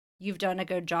you've done a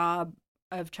good job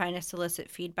of trying to solicit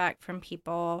feedback from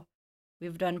people.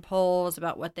 We've done polls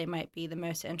about what they might be the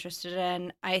most interested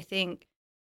in. I think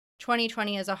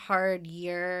 2020 is a hard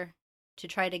year to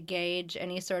try to gauge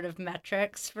any sort of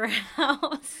metrics for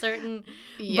how certain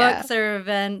books or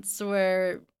events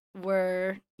were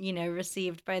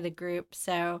received by the group.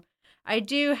 So I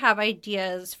do have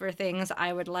ideas for things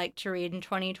I would like to read in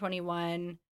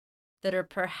 2021 that are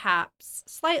perhaps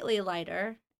slightly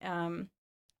lighter,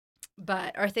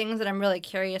 but are things that I'm really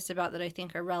curious about that I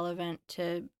think are relevant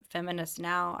to feminists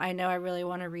now. I know I really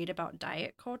want to read about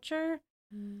diet culture.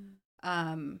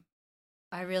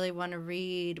 I really want to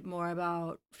read more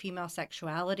about female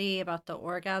sexuality, about the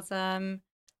orgasm.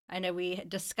 I know we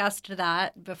discussed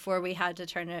that before we had to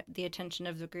turn the attention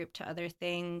of the group to other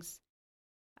things.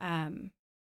 What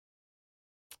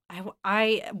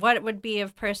would be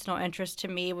of personal interest to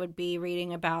me would be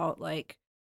reading about like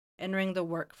entering the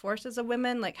workforce as a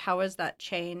woman. Like how has that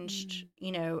changed,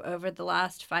 over the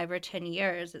last 5 or 10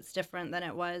 years? It's different than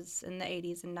it was in the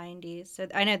 80s and 90s. So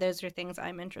I know those are things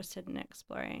I'm interested in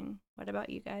exploring. What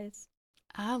about you guys?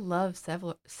 I love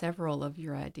several of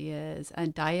your ideas.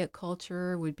 And diet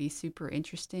culture would be super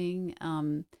interesting.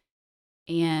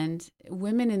 And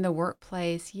women in the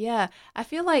workplace. Yeah, I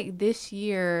feel like this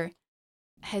year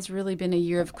has really been a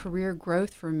year of career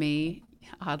growth for me,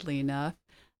 oddly enough.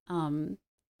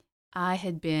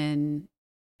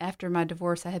 After my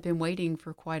divorce, I had been waiting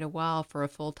for quite a while for a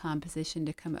full-time position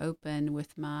to come open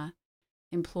with my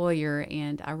employer.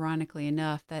 And ironically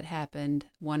enough, that happened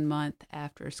 1 month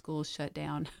after school shut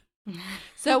down.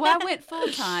 So I went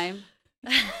full-time.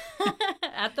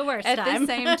 At the worst time. At the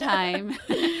same time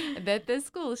that the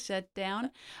school shut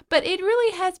down. But it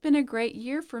really has been a great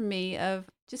year for me of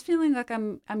just feeling like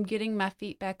I'm getting my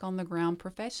feet back on the ground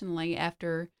professionally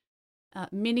after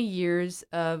many years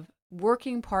of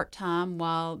working part-time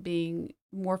while being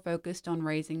more focused on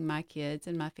raising my kids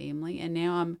and my family. And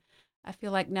now I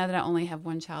feel like now that I only have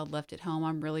one child left at home,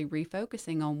 I'm really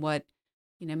refocusing on what,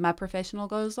 my professional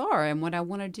goals are and what I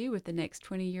want to do with the next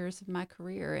 20 years of my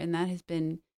career. And that has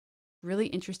been really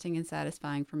interesting and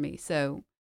satisfying for me. So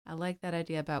I like that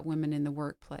idea about women in the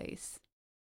workplace.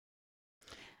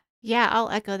 Yeah, I'll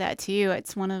echo that too.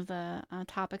 It's one of the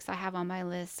topics I have on my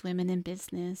list, women in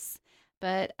business.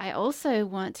 But I also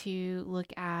want to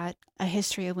look at a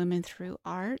history of women through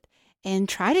art and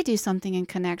try to do something in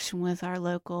connection with our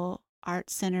local art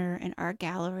center and art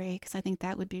gallery, because I think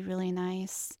that would be really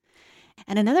nice.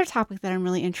 And another topic that I'm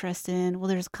really interested in, well,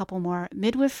 there's a couple more,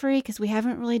 midwifery, because we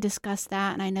haven't really discussed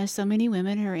that. And I know so many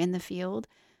women who are in the field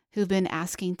who've been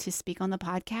asking to speak on the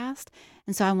podcast.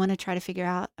 And so I want to try to figure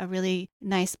out a really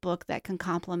nice book that can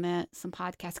complement some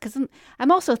podcasts. Because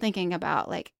I'm also thinking about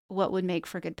like what would make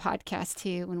for a good podcast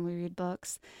too when we read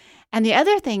books. And the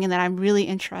other thing that I'm really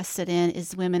interested in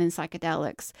is women in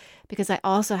psychedelics, because I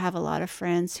also have a lot of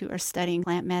friends who are studying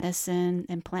plant medicine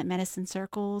and plant medicine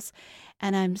circles.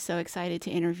 And I'm so excited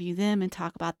to interview them and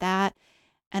talk about that.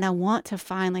 And I want to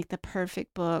find like the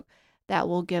perfect book that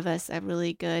will give us a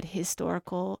really good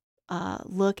historical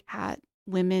look at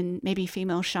women, maybe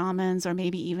female shamans, or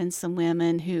maybe even some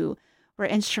women who were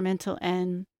instrumental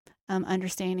in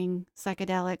understanding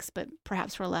psychedelics, but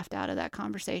perhaps were left out of that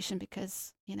conversation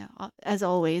because, as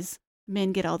always,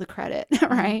 men get all the credit,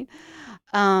 right?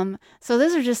 So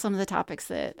those are just some of the topics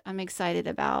that I'm excited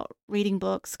about, reading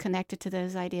books connected to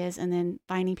those ideas and then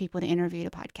finding people to interview to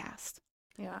podcast.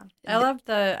 Yeah. I love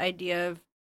the idea of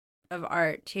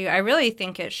art too. I really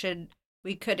think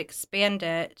we could expand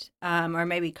it or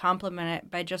maybe complement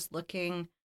it by just looking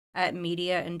at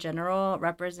media in general,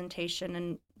 representation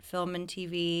in film and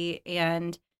TV.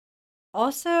 And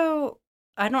also,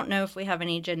 I don't know if we have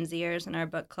any Gen Zers in our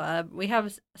book club. We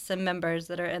have some members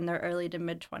that are in their early to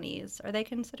mid 20s. Are they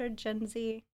considered Gen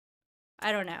Z?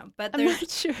 I don't know. But I'm not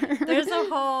sure. There's a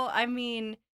whole,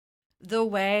 the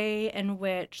way in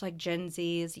which like Gen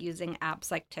Z is using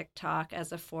apps like TikTok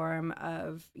as a form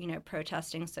of,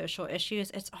 protesting social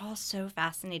issues. It's all so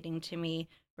fascinating to me.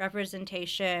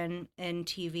 Representation in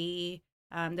TV.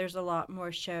 There's a lot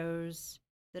more shows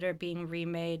that are being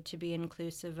remade to be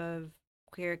inclusive of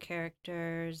queer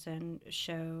characters and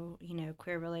show,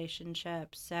 queer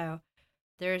relationships. So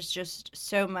there's just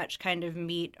so much kind of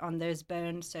meat on those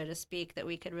bones, so to speak, that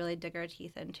we could really dig our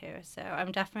teeth into. So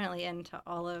I'm definitely into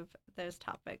all of those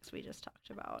topics we just talked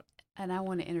about. And I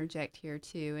want to interject here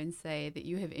too and say that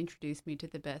you have introduced me to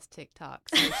the best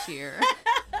TikToks this year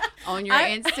on your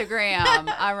Instagram.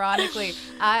 Ironically,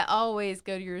 I always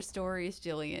go to your stories,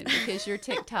 Jillian, because your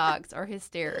TikToks are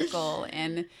hysterical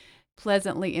and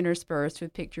pleasantly interspersed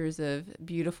with pictures of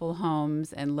beautiful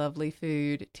homes and lovely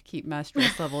food to keep my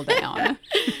stress level down.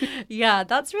 Yeah,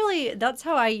 that's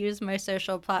how I use my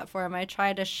social platform. I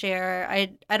try to share.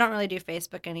 I don't really do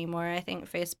Facebook anymore. I think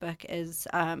Facebook is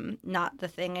not the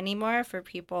thing anymore for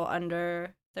people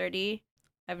under 30.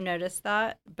 I've noticed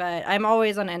that, but I'm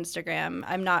always on Instagram.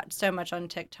 I'm not so much on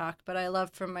TikTok, but I love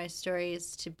for my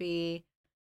stories to be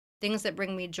things that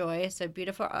bring me joy. So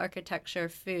beautiful architecture,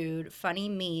 food, funny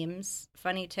memes,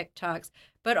 funny TikToks,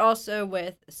 but also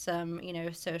with some,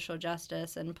 social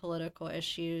justice and political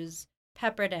issues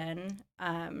peppered in.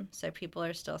 So people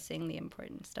are still seeing the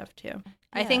important stuff too. Yeah.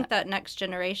 I think that next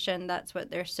generation, that's what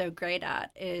they're so great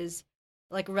at, is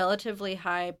like relatively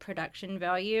high production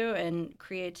value and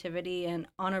creativity, and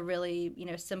on a really,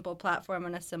 simple platform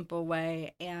in a simple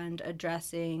way, and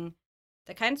addressing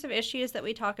the kinds of issues that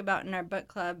we talk about in our book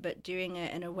club, but doing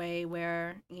it in a way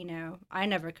where, I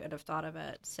never could have thought of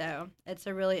it. So it's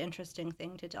a really interesting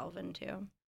thing to delve into.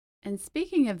 And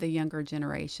speaking of the younger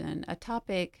generation, a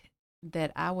topic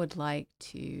that I would like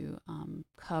to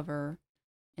cover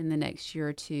in the next year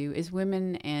or two is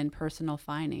women and personal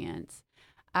finance.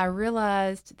 I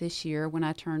realized this year when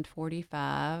I turned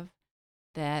 45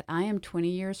 that I am 20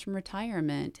 years from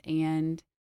retirement, and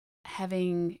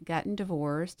having gotten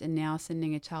divorced and now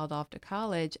sending a child off to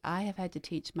college, I have had to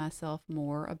teach myself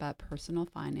more about personal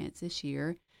finance this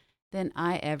year than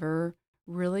I ever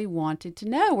really wanted to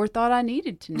know or thought I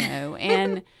needed to know.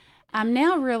 And I'm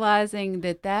now realizing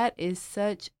that that is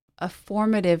such a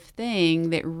formative thing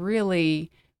that really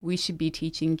we should be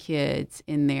teaching kids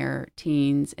in their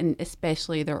teens and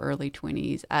especially their early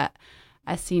 20s.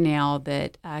 I see now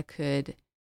that I could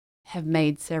have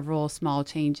made several small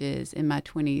changes in my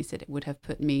 20s that would have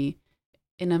put me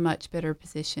in a much better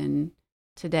position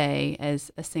today as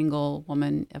a single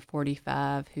woman of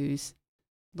 45 who's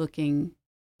looking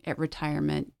at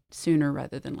retirement sooner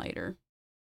rather than later.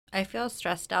 I feel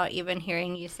stressed out even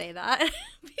hearing you say that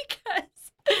because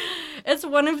it's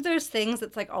one of those things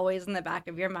that's like always in the back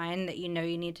of your mind that you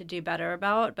need to do better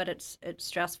about, but it's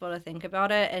stressful to think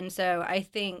about it. And so I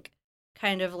think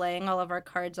kind of laying all of our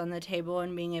cards on the table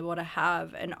and being able to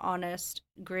have an honest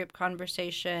group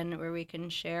conversation where we can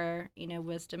share,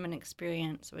 wisdom and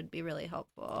experience would be really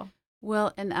helpful.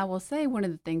 Well, and I will say one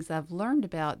of the things I've learned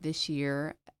about this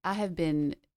year, I have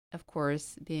been, of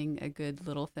course, being a good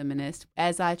little feminist.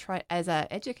 As I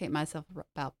educate myself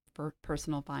about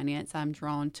personal finance, I'm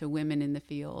drawn to women in the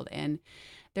field, and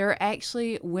there are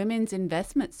actually women's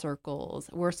investment circles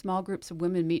where small groups of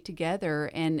women meet together,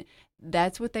 and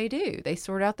that's what they do. They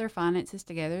sort out their finances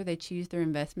together. They choose their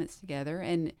investments together,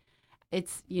 and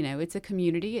it's a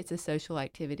community. It's a social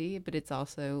activity, but it's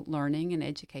also learning and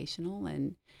educational.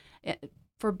 And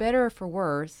for better or for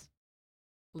worse,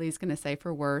 Lee's going to say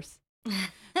for worse.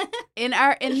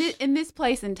 In this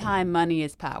place and time, money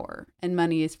is power and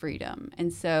money is freedom.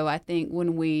 And so I think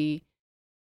when we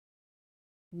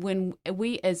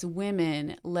as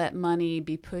women let money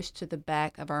be pushed to the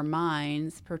back of our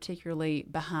minds, particularly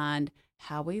behind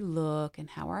how we look and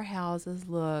how our houses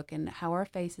look and how our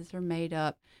faces are made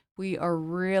up, we are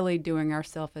really doing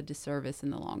ourselves a disservice in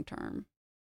the long term.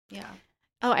 Yeah.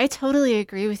 Oh, I totally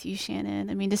agree with you, Shannon.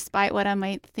 I mean, despite what I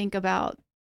might think about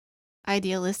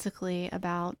idealistically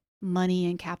about money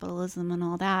and capitalism and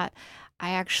all that, I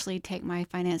actually take my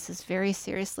finances very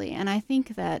seriously. And I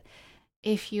think that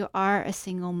if you are a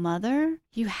single mother,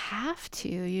 you have to.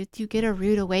 You get a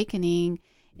rude awakening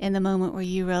in the moment where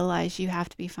you realize you have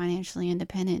to be financially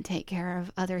independent and take care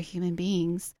of other human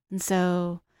beings. And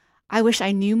so I wish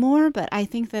I knew more, but I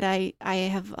think that I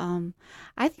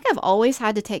think I've always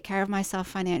had to take care of myself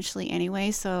financially anyway.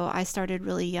 So I started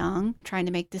really young trying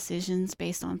to make decisions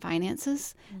based on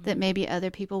finances that maybe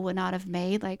other people would not have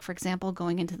made. Like, for example,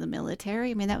 going into the military.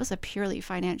 I mean, that was a purely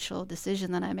financial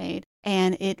decision that I made.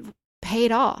 And it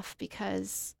paid off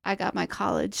because I got my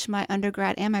college, my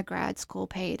undergrad and my grad school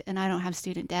paid, and I don't have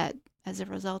student debt as a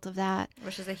result of that.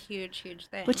 Which is a huge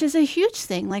thing. Which is a huge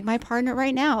thing. Like my partner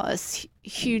right now has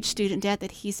huge student debt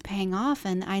that he's paying off,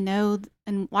 and I know,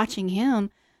 and watching him,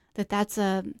 that's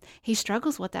he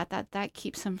struggles with that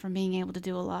keeps him from being able to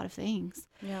do a lot of things.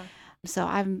 Yeah. So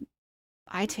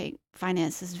I take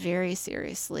finances very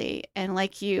seriously, and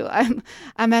like you,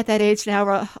 I'm at that age now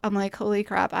where I'm like, holy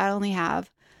crap, I only have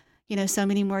so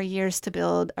many more years to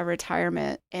build a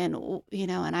retirement. And,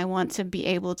 and I want to be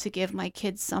able to give my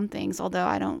kids some things, although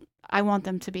I want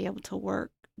them to be able to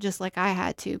work just like I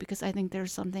had to, because I think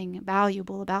there's something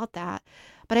valuable about that.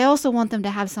 But I also want them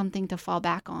to have something to fall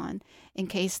back on in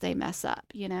case they mess up,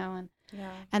 and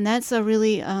Yeah. and that's a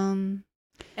really And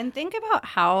think about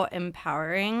how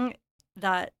empowering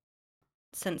that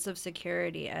sense of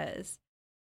security is.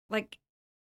 Like,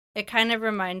 it kind of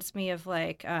reminds me of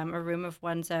like a room of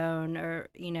one's own, or,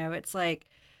 it's like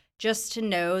just to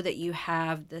know that you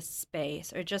have this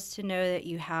space, or just to know that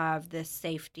you have this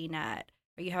safety net,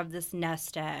 or you have this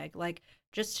nest egg. Like,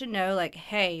 just to know, like,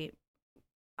 hey,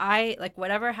 like,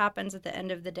 whatever happens at the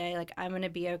end of the day, like, I'm going to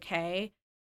be okay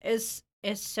is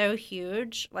so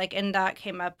huge. Like, and that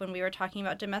came up when we were talking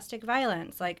about domestic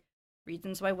violence, like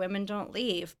reasons why women don't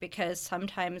leave, because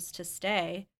sometimes to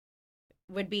stay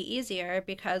would be easier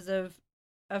because of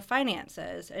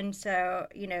finances. And so,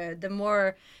 the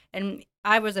more, and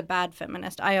I was a bad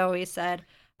feminist. I always said,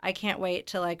 I can't wait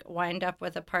to like wind up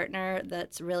with a partner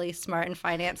that's really smart in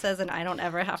finances, and I don't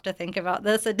ever have to think about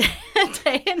this a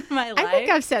day in my life. I think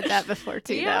I've said that before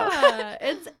too. Yeah,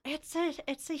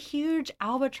 it's a huge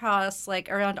albatross like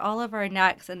around all of our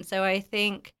necks, and so I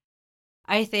think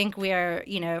we are,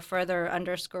 further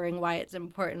underscoring why it's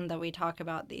important that we talk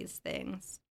about these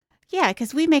things. Yeah,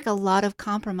 because we make a lot of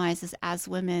compromises as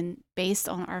women based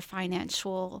on our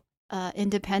financial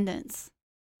independence.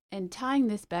 And tying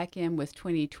this back in with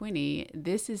 2020,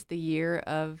 this is the year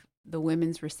of the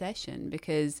women's recession,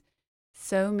 because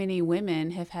so many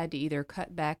women have had to either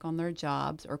cut back on their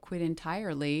jobs or quit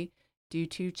entirely due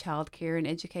to childcare and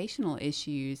educational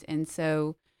issues. And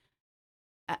so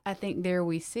I think there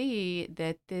we see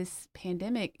that this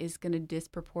pandemic is going to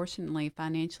disproportionately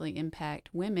financially impact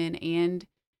women and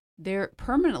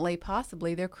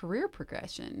possibly their career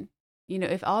progression.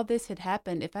 If all this had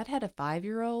happened, if I'd had a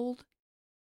 5-year-old,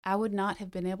 I would not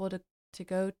have been able to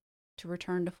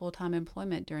return to full-time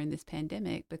employment during this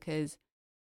pandemic, because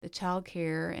the child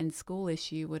care and school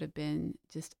issue would have been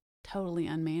just totally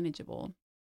unmanageable.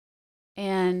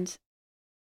 And,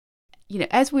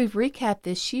 as we've recapped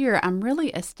this year, I'm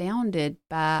really astounded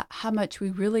by how much we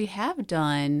really have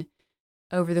done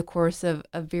over the course of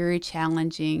a very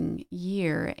challenging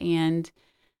year. And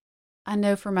I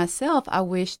know for myself, I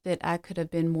wish that I could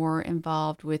have been more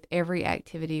involved with every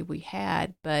activity we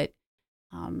had, but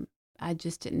I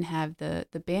just didn't have the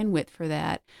bandwidth for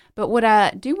that. But what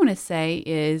I do want to say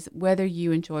is, whether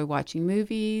you enjoy watching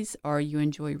movies, or you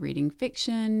enjoy reading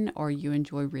fiction, or you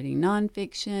enjoy reading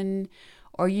nonfiction,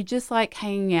 or you just like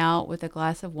hanging out with a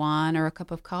glass of wine or a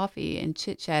cup of coffee and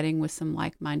chit-chatting with some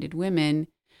like-minded women,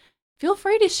 feel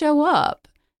free to show up.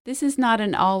 This is not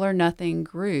an all or nothing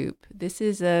group. This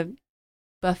is a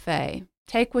buffet.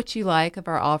 Take what you like of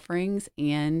our offerings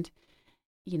and,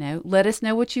 let us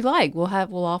know what you like.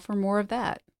 We'll offer more of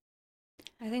that.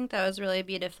 I think that was really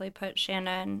beautifully put,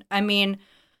 Shannon. I mean,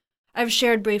 I've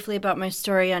shared briefly about my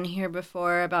story on here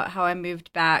before, about how I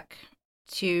moved back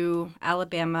to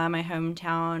Alabama, my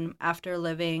hometown, after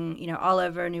living, all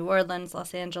over New Orleans,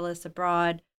 Los Angeles,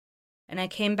 abroad. And I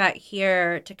came back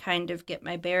here to kind of get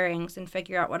my bearings and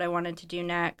figure out what I wanted to do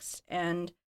next.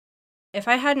 And if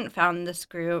I hadn't found this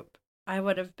group, I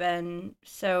would have been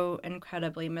so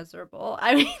incredibly miserable.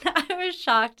 I mean, I was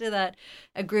shocked that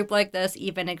a group like this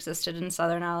even existed in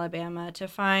Southern Alabama, to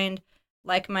find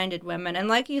like-minded women. And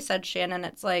like you said, Shannon,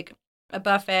 it's like a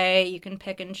buffet. You can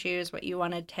pick and choose what you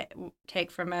want to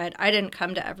take from it. I didn't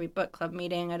come to every book club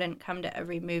meeting. I didn't come to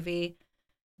every movie.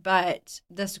 But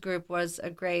this group was a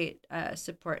great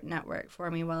support network for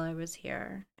me while I was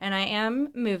here. And I am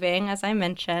moving, as I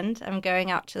mentioned. I'm going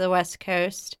out to the West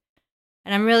Coast,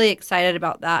 and I'm really excited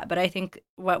about that. But I think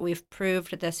what we've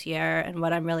proved this year, and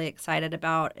what I'm really excited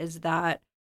about, is that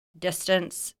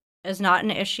distance is not an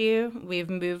issue.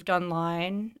 We've moved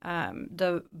online.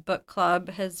 The book club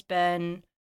has been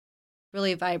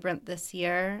really vibrant this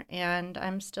year, and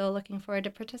I'm still looking forward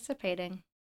to participating.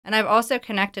 And I've also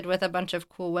connected with a bunch of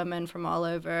cool women from all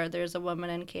over. There's a woman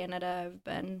in Canada I've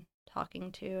been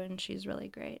talking to, and she's really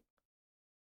great.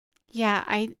 Yeah,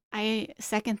 I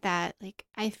second that. Like,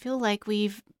 I feel like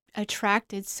we've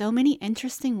attracted so many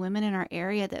interesting women in our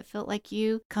area that felt like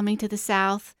you, coming to the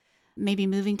South, maybe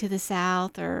moving to the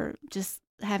South, or just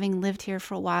having lived here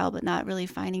for a while but not really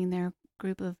finding their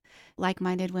group of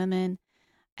like-minded women.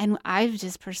 And I've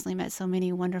just personally met so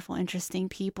many wonderful, interesting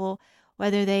people,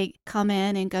 whether they come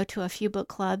in and go to a few book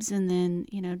clubs and then,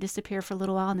 disappear for a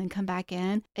little while and then come back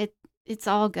in. it's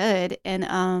all good.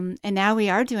 And now we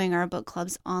are doing our book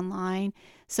clubs online.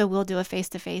 So we'll do a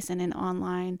face-to-face and an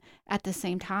online at the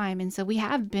same time. And so we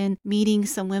have been meeting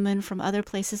some women from other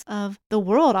places of the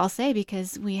world, I'll say,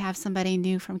 because we have somebody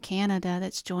new from Canada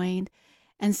that's joined.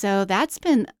 And so that's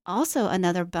been also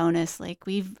another bonus. Like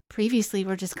we've previously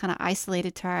were just kind of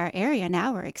isolated to our area.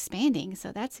 Now we're expanding.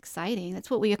 So that's exciting.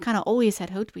 That's what we kind of always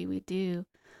had hoped we would do.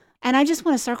 And I just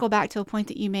want to circle back to a point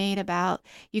that you made about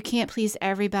you can't please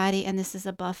everybody. And this is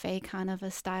a buffet kind of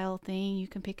a style thing. You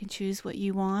can pick and choose what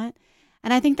you want.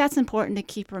 And I think that's important to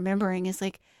keep remembering is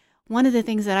like one of the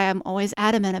things that I am always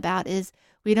adamant about is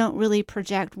we don't really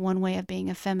project one way of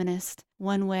being a feminist,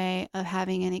 one way of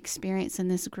having an experience in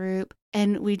this group.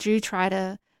 And we do try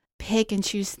to pick and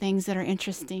choose things that are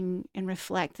interesting and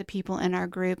reflect the people in our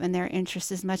group and their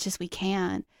interests as much as we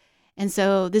can. And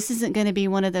so this isn't going to be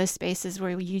one of those spaces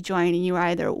where you join and you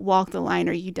either walk the line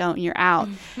or you don't and you're out.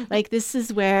 Like this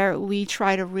is where we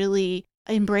try to really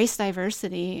embrace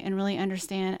diversity and really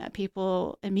understand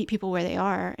people and meet people where they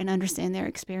are and understand their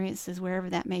experiences wherever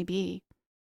that may be.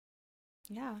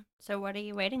 Yeah. So what are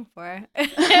you waiting for?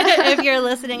 If you're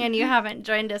listening and you haven't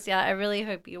joined us yet, I really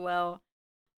hope you will.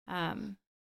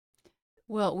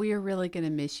 Well, we are really going to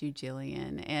miss you,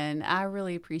 Jillian, and I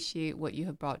really appreciate what you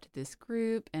have brought to this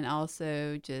group and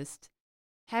also just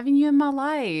having you in my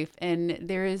life. And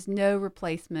there is no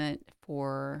replacement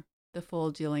for the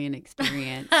full Jillian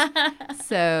experience.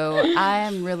 So I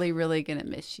am really, really going to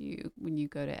miss you when you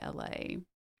go to LA.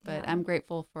 But I'm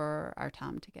grateful for our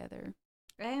time together.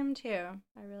 I am too.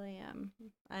 I really am.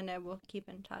 I know we'll keep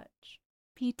in touch.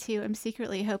 Me too. I'm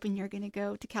secretly hoping you're going to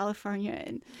go to California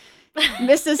and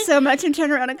miss us so much and turn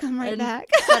around and come right back.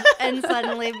 And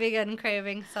suddenly begin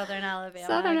craving Southern Alabama.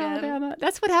 Southern Alabama.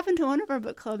 That's what happened to one of our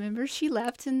book club members. She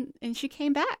left and she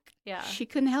came back. Yeah. She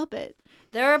couldn't help it.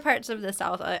 There are parts of the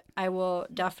South I will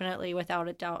definitely, without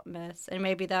a doubt, miss. And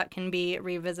maybe that can be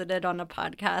revisited on a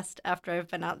podcast after I've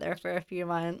been out there for a few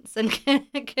months and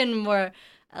can more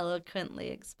eloquently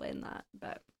explain that.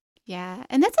 But yeah,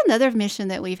 and that's another mission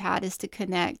that we've had is to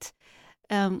connect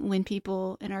when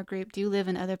people in our group do live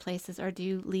in other places or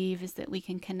do leave, is that we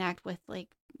can connect with like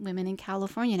women in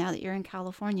California now that you're in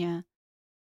California,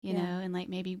 you know, and like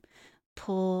maybe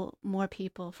pull more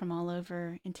people from all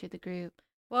over into the group.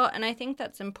 Well, and I think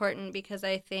that's important because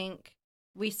I think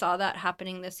we saw that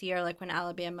happening this year, like when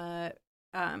Alabama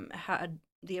had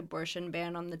the abortion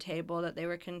ban on the table that they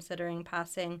were considering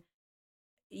passing.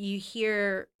 You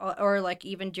hear, or like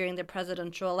even during the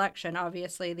presidential election,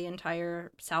 obviously the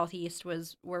entire Southeast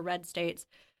were red states,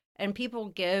 and people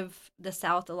give the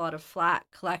South a lot of flack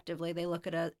collectively. They look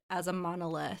at it as a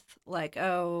monolith, like,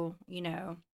 oh, you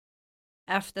know,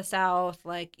 F the South,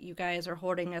 like you guys are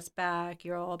holding us back,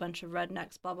 you're all a bunch of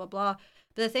rednecks, blah, blah, blah.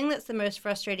 The thing that's the most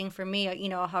frustrating for me, you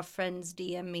know, I'll have friends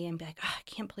DM me and be like, oh, I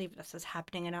can't believe this is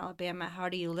happening in Alabama. How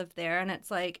do you live there? And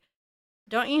it's like,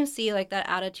 don't you see like that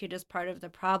attitude is part of the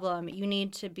problem? You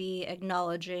need to be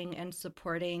acknowledging and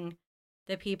supporting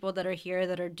the people that are here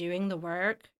that are doing the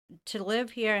work. To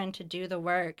live here and to do the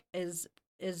work is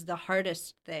the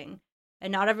hardest thing.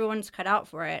 And not everyone's cut out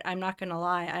for it. I'm not going to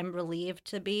lie. I'm relieved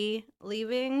to be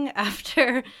leaving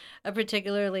after a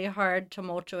particularly hard,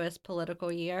 tumultuous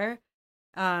political year.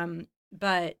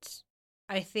 But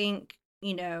I think,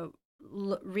 you know,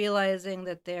 realizing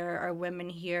that there are women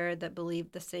here that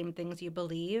believe the same things you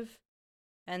believe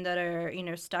and that are, you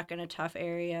know, stuck in a tough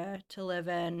area to live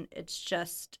in, it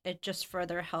just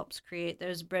further helps create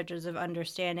those bridges of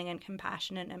understanding and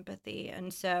compassion and empathy.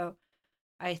 And so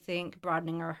I think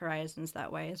broadening our horizons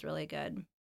that way is really good.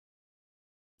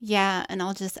 Yeah, and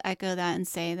I'll just echo that and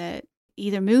say that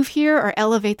either move here or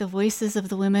elevate the voices of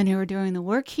the women who are doing the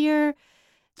work here.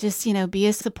 Just, you know, be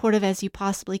as supportive as you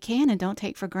possibly can and don't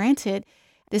take for granted.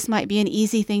 This might be an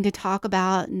easy thing to talk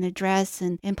about and address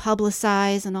and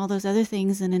publicize and all those other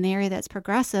things in an area that's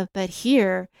progressive. But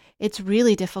here, it's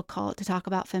really difficult to talk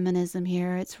about feminism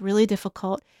here. It's really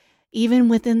difficult, even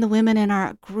within the women in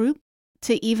our group,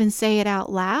 to even say it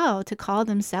out loud, to call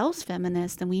themselves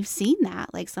feminist. And we've seen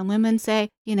that. Like some women say,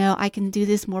 you know, I can do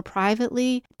this more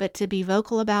privately, but to be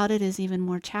vocal about it is even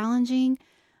more challenging.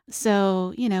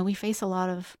 So, you know, we face a lot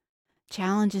of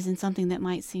challenges in something that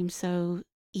might seem so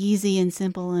easy and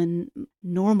simple and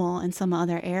normal in some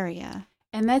other area.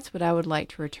 And that's what I would like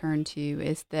to return to,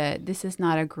 is that this is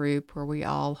not a group where we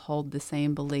all hold the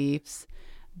same beliefs,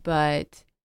 but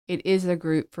it is a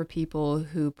group for people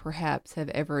who perhaps have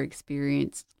ever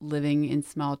experienced living in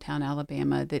small town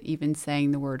Alabama, that even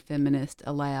saying the word feminist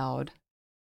aloud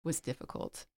was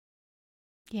difficult.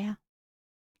 Yeah.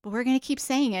 But we're going to keep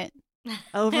saying it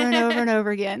over and over and over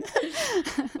again.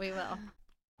 We will.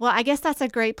 Well, I guess that's a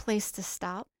great place to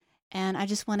stop. And I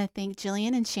just want to thank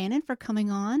Jillian and Shannon for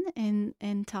coming on and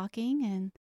talking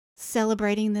and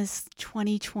celebrating this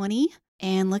 2020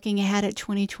 and looking ahead at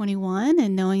 2021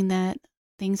 and knowing that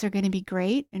things are going to be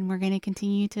great and we're going to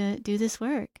continue to do this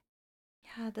work.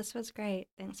 Yeah, this was great.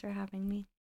 Thanks for having me.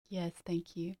 Yes,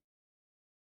 thank you.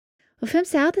 Well, Fem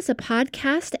South is a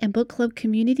podcast and book club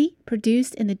community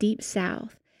produced in the Deep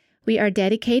South. We are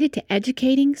dedicated to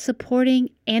educating, supporting,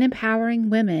 and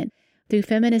empowering women through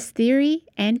feminist theory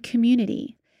and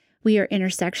community. We are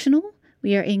intersectional,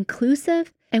 we are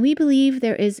inclusive, and we believe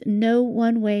there is no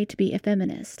one way to be a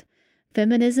feminist.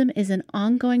 Feminism is an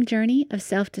ongoing journey of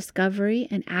self-discovery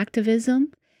and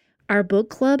activism. Our book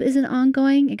club is an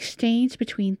ongoing exchange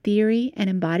between theory and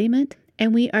embodiment,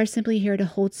 and we are simply here to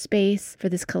hold space for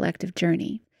this collective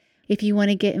journey. If you want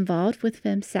to get involved with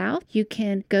Fem South, you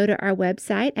can go to our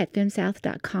website at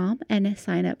femsouth.com and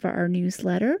sign up for our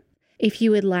newsletter. If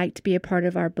you would like to be a part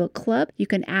of our book club, you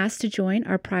can ask to join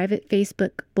our private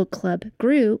Facebook book club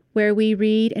group where we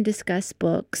read and discuss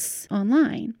books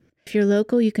online. If you're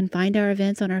local, you can find our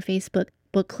events on our Facebook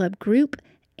book club group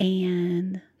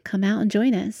and come out and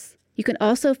join us. You can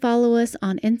also follow us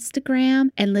on Instagram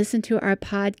and listen to our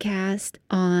podcast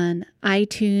on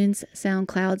iTunes,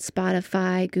 SoundCloud,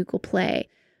 Spotify, Google Play.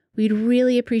 We'd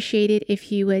really appreciate it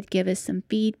if you would give us some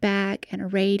feedback and a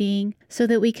rating so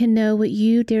that we can know what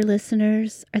you, dear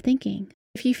listeners, are thinking.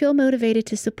 If you feel motivated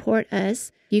to support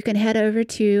us, you can head over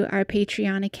to our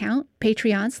Patreon account,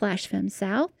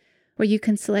 Patreon/FemSouth, where you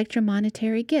can select your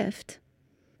monetary gift.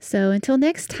 So until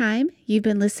next time, you've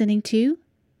been listening to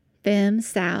Fem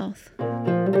South.